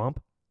the Swamp?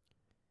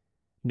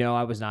 No,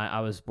 I was not.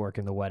 I was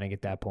working the wedding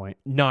at that point.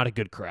 Not a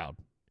good crowd.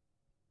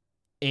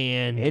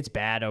 And it's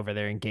bad over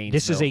there in Gainesville.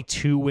 This is a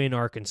 2-win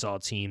Arkansas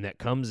team that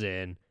comes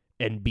in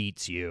and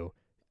beats you.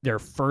 Their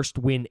first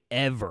win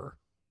ever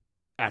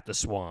at the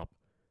Swamp.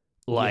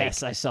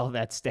 Yes, I saw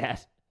that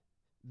stat.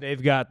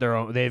 They've got their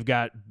own. They've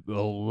got a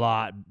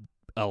lot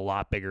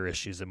bigger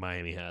issues than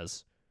Miami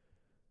has.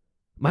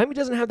 Miami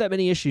doesn't have that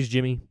many issues,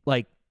 Jimmy.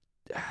 Like,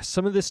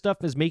 some of this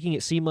stuff is making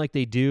it seem like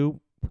they do.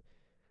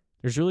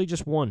 There's really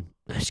just one.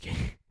 I'm just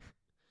kidding.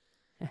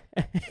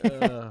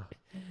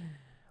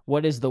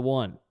 What is the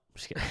one?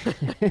 Just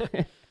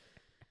kidding.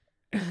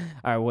 All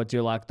right, what's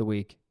your lock of the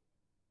week?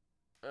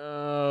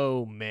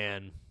 Oh,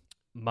 man.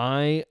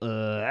 My lock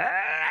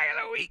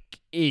of the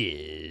week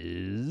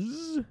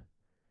is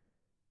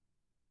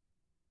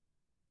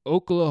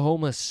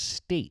Oklahoma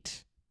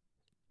State.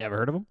 Ever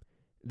heard of them?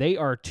 They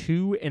are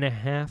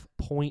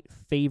 2.5-point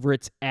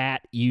favorites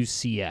at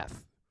UCF.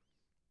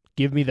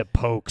 Give me the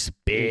Pokes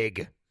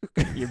big.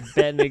 You're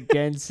betting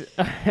against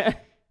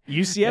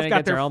UCF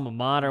got their alma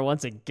mater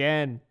once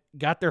again.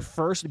 Got their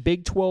first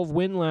Big 12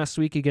 win last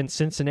week against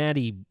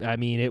Cincinnati. I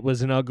mean, it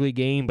was an ugly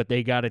game, but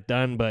they got it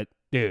done. But,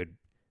 dude,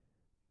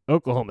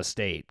 Oklahoma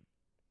State.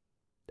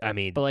 I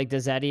mean, but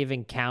does that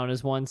even count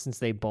as one since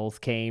they both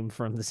came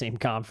from the same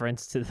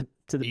conference to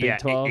the Big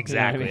 12?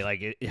 Exactly. You know what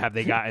I mean? Have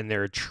they gotten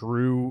their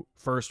true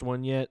first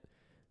one yet?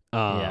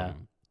 Yeah.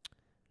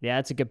 Yeah,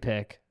 that's a good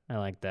pick. I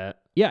like that.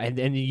 Yeah,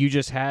 and you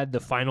just had the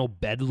final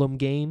Bedlam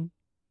game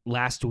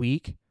last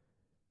week,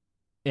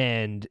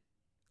 and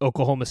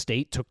Oklahoma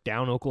State took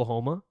down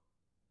Oklahoma.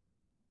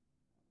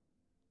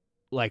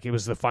 Like, it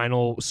was the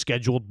final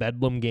scheduled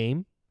Bedlam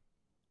game.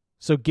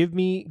 So give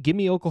me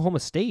Oklahoma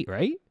State,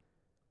 right?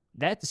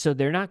 So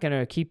they're not going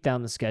to keep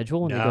down the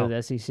schedule when they go to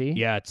the SEC?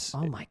 Yeah, it's...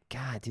 Oh, my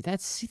God, dude.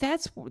 That's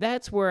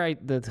where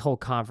the whole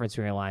conference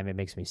realignment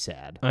makes me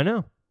sad. I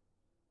know.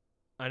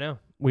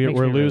 We're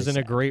really losing a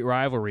sad. great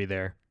rivalry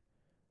there.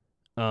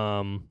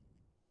 So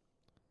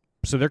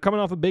they're coming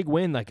off a big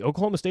win. Like,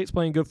 Oklahoma State's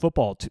playing good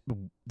football.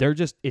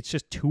 It's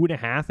just 2.5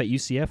 at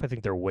UCF. I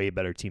think they're a way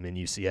better team than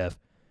UCF.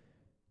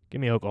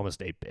 Give me Oklahoma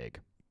State big.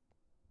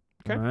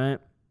 Okay. All right.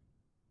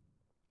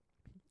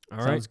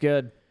 Sounds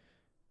good.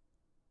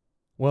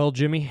 Well,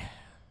 Jimmy,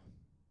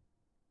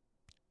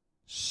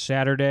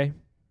 Saturday,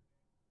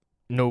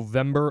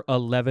 November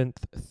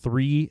 11th,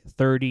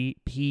 3:30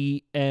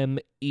 p.m.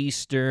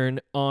 Eastern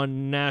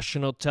on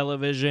national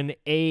television,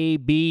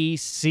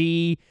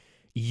 ABC,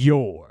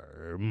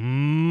 your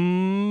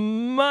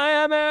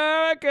Miami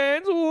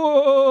Hurricanes,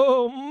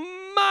 whoa,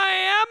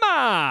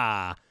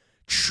 Miami,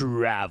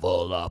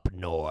 travel up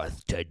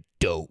north to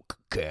Doak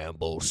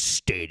Campbell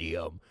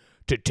Stadium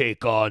to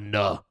take on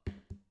the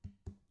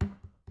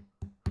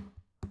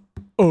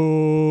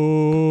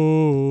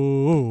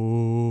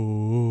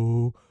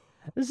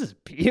This is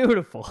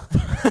beautiful.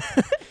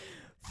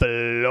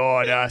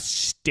 Florida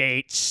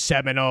State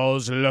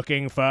Seminoles,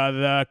 looking for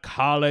the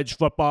college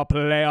football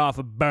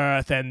playoff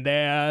berth and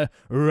their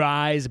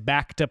rise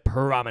back to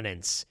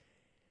prominence.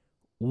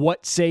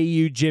 What say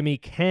you, Jimmy?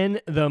 Can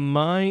the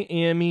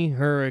Miami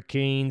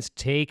Hurricanes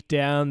take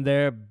down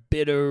their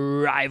bitter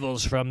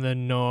rivals from the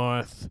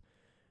north?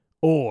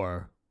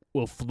 Or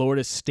will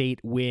Florida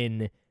State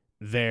win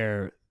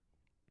their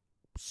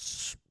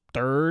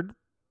third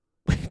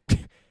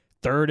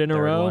in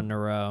a row? One in a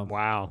row.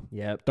 Wow.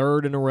 Yep.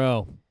 Third in a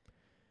row.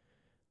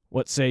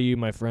 What say you,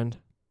 my friend?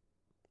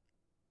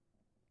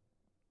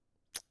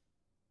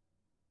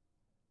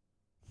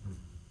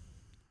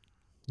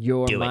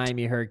 Your Do it.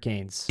 Miami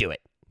Hurricanes. Do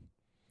it.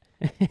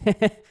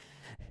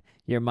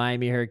 Your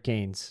Miami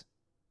Hurricanes.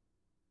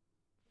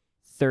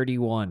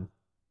 31.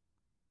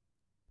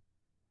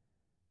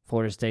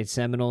 Florida State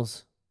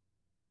Seminoles.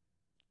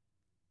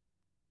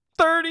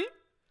 30.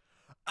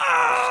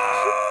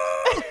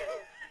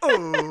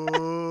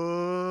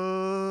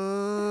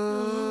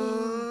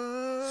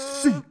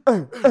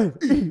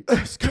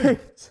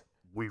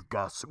 We've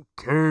got some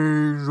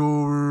Canes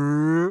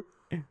over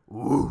here.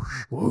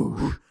 Whoosh,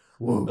 whoosh,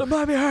 whoosh. The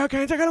Miami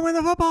Hurricanes are going to win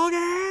the football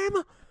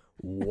game.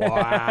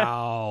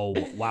 Wow.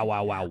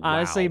 Wow.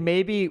 Honestly,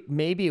 maybe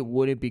it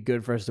wouldn't be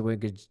good for us to win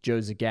because Joe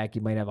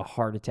Zagacki might have a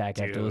heart attack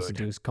after listening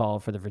to his call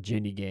for the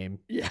Virginia game.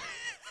 Yeah.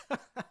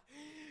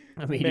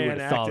 I mean, he would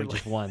have thought we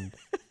just won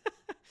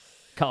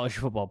college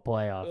football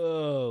playoff.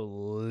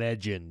 Oh,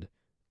 legend.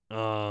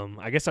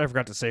 I guess I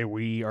forgot to say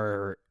we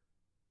are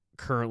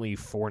currently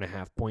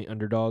 4.5-point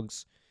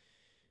underdogs.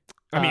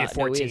 I mean,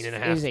 14 and a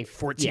half.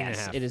 14 and a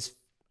half. It is.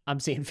 I'm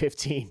seeing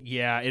 15.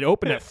 Yeah, it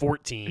opened at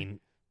 14.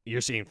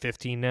 You're seeing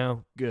 15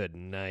 now? Good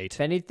night.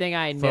 If anything,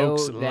 I know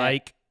Folks that,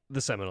 like the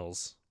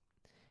Seminoles.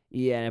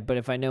 Yeah, but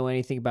if I know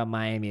anything about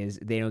Miami is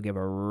they don't give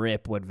a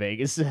rip what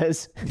Vegas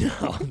says.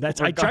 No,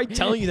 I tried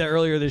telling you that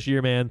earlier this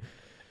year, man.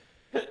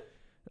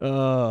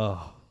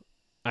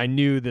 I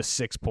knew the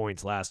 6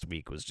 points last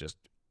week was just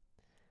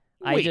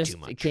way too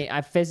much.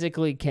 I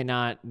physically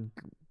cannot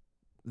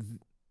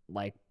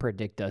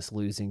predict us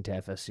losing to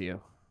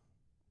FSU.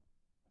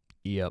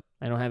 Yep.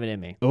 I don't have it in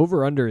me.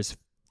 Over under is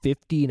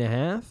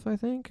 50.5, I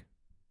think.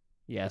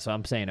 Yeah, so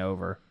I'm saying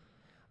over.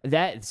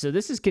 So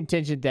this is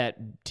contingent that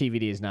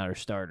TVD is not our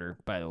starter,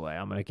 by the way.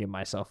 I'm going to give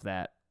myself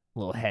that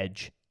little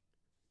hedge.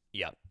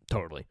 Yep,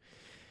 totally.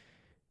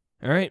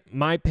 All right,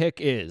 my pick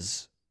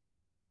is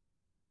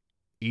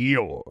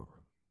your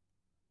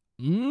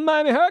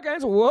Miami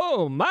Hurricanes.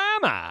 Whoa,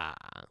 mama!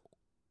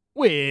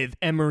 With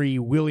Emory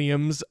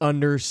Williams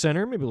under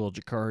center, maybe a little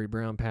Jakari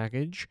Brown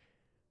package.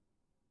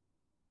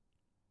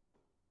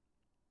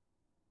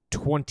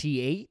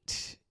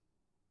 28.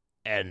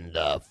 And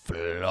the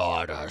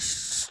Florida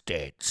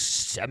State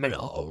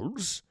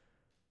Seminoles.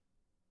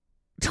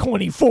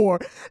 24.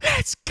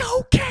 Let's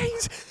go,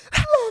 Canes!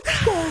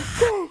 Let's go,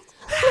 Canes!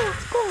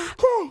 Let's go,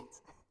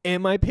 Canes!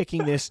 Am I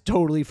picking this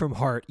totally from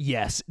heart?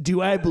 Yes.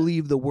 Do I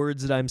believe the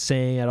words that I'm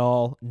saying at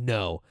all?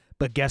 No.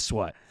 But guess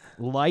what?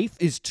 Life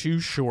is too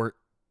short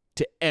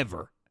to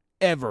ever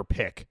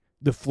pick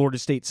the Florida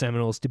State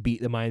Seminoles to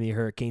beat the Miami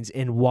Hurricanes.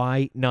 And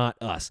why not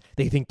us?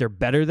 They think they're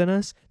better than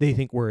us. They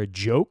think we're a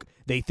joke.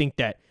 They think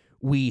that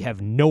we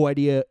have no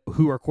idea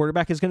who our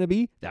quarterback is going to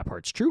be. That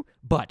part's true.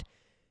 But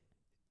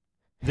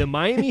the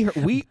Miami,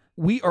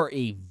 we are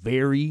a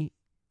very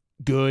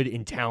good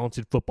and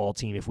talented football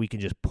team if we can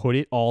just put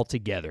it all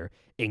together.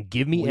 And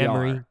give me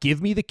Emory. Give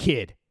me the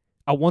kid.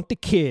 I want the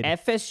kid.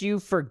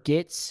 FSU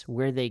forgets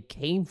where they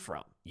came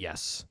from.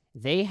 Yes.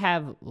 They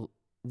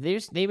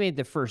made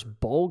the first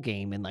bowl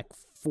game in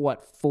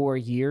 4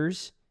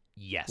 years?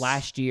 Yes.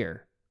 last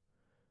year.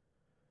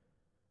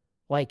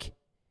 Like,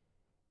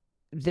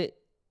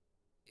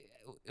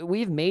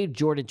 we've made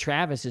Jordan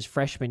Travis his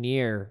freshman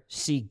year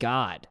see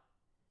God.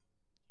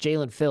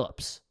 Jalen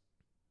Phillips.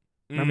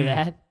 Remember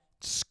that?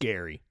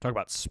 Scary. Talk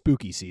about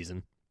spooky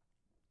season.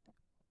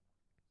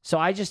 So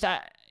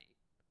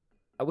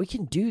we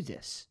can do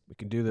this. We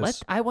can do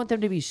this. I want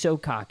them to be so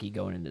cocky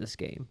going into this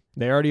game.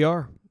 They already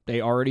are.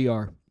 They already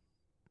are.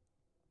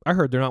 I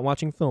heard they're not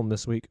watching film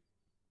this week.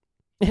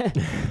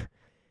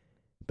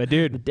 But,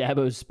 dude. The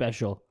Dabo's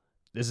special.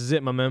 This is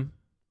it, my man.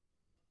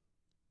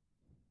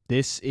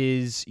 This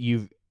is,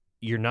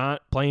 you're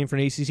not playing for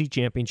an ACC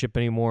championship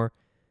anymore.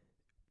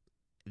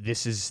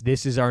 This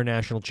is our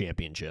national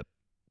championship.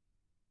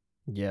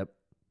 Yep.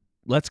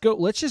 Let's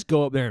just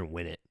go up there and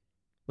win it.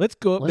 Let's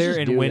go up there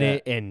and win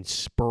it and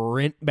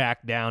sprint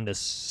back down to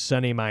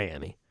sunny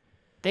Miami.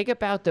 Think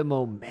about the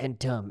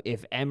momentum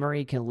if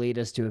Emory can lead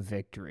us to a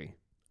victory.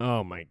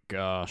 Oh my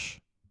gosh.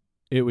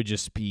 It would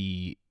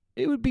be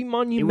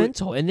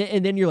monumental. And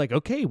then you're like,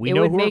 okay, we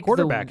know who our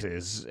quarterback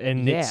is.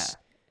 And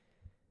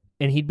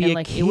and he'd be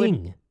a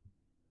king.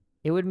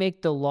 It would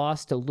make the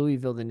loss to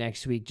Louisville the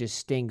next week just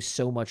sting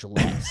so much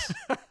less.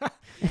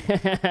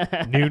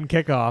 Noon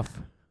kickoff.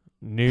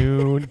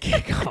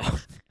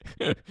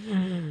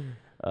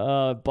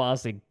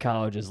 Boston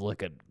College is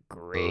looking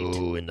great.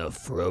 Oh, in the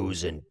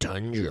frozen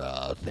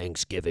tundra,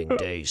 Thanksgiving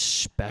Day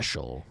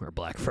special, or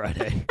Black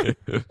Friday.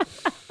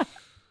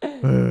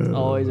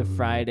 Always a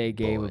Friday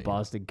game with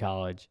Boston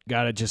College.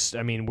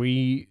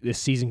 This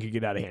season could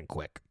get out of hand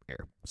quick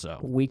here. So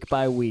week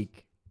by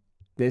week,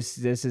 this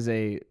is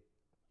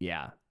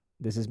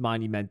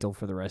monumental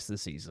for the rest of the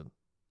season.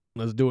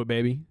 Let's do it,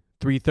 baby.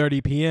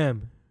 3:30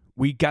 p.m.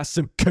 We got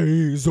some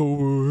K's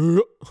over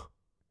here.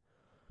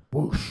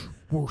 Whoosh,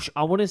 whoosh.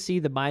 I want to see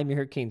the Miami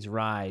Hurricanes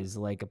rise.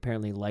 Like,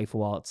 apparently Life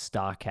Wallet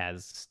stock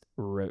has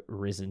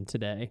risen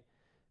today.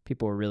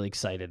 People were really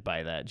excited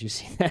by that. Did you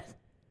see that?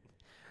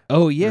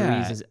 Oh,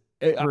 yeah.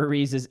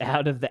 Ruiz is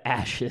out of the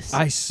ashes.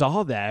 I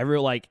saw that.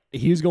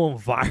 He was going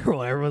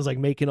viral. Everyone's like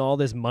making all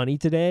this money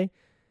today.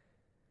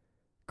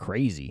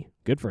 Crazy.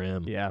 Good for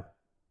him. Yeah.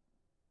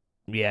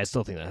 Yeah, I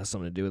still think that has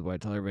something to do with why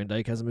Tyler Van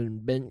Dyke hasn't been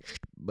benched,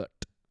 but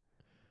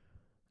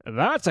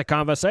that's a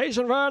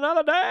conversation for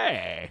another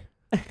day.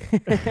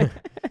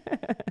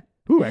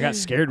 Ooh, I got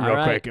scared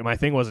real quick. My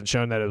thing wasn't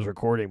showing that it was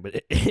recording,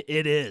 but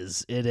it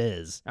is. It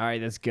is. All right,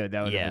 that's good.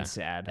 That would have been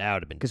sad. That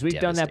would have been because we've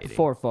done that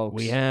before, folks.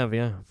 We have,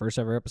 yeah. First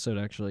ever episode,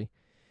 actually.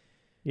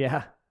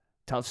 Yeah.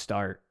 Tough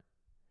start.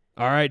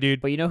 All right,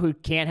 dude. But you know who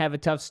can't have a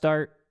tough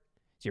start?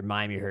 It's your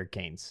Miami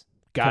Hurricanes.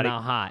 Come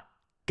out hot.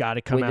 Got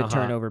to come out hot. With the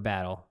turnover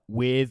battle.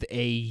 With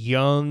a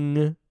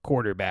young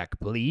quarterback,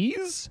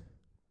 please.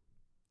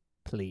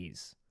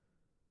 Please.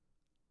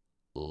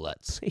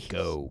 Let's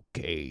go,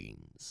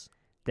 Canes.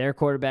 Their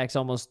quarterback's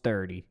almost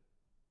 30.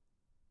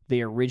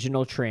 The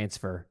original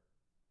transfer.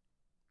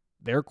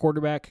 Their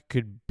quarterback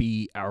could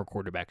be our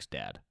quarterback's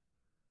dad.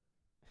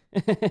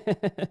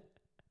 There'd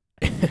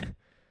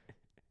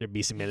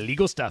be some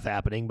illegal stuff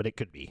happening, but it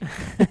could be.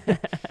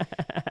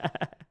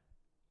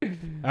 All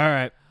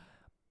right.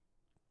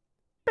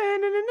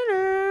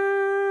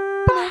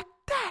 Block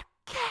that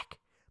kick.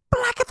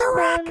 Block at the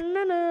rock.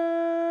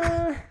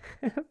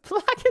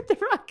 Block at the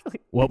rock.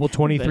 What will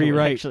 23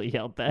 write? Actually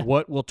yelled that.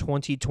 What will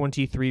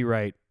 2023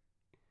 write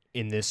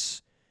in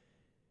this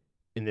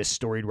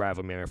storied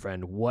rivalry, my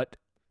friend?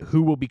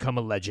 Who will become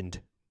a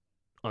legend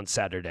on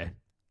Saturday?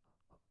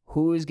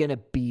 Who is gonna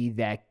be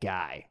that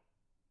guy?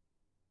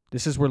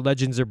 This is where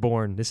legends are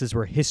born. This is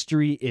where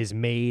history is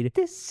made.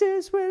 This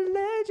is where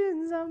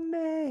legends are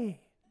made.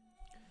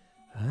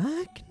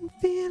 I can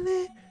feel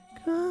it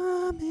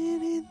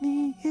coming in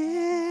the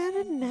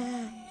air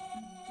tonight.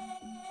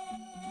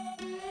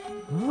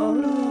 Oh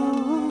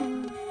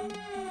Lord.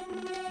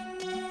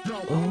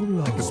 Oh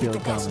Lord. I can feel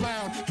it coming.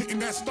 Hitting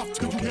that stuff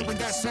till I'm hearing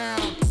that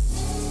sound.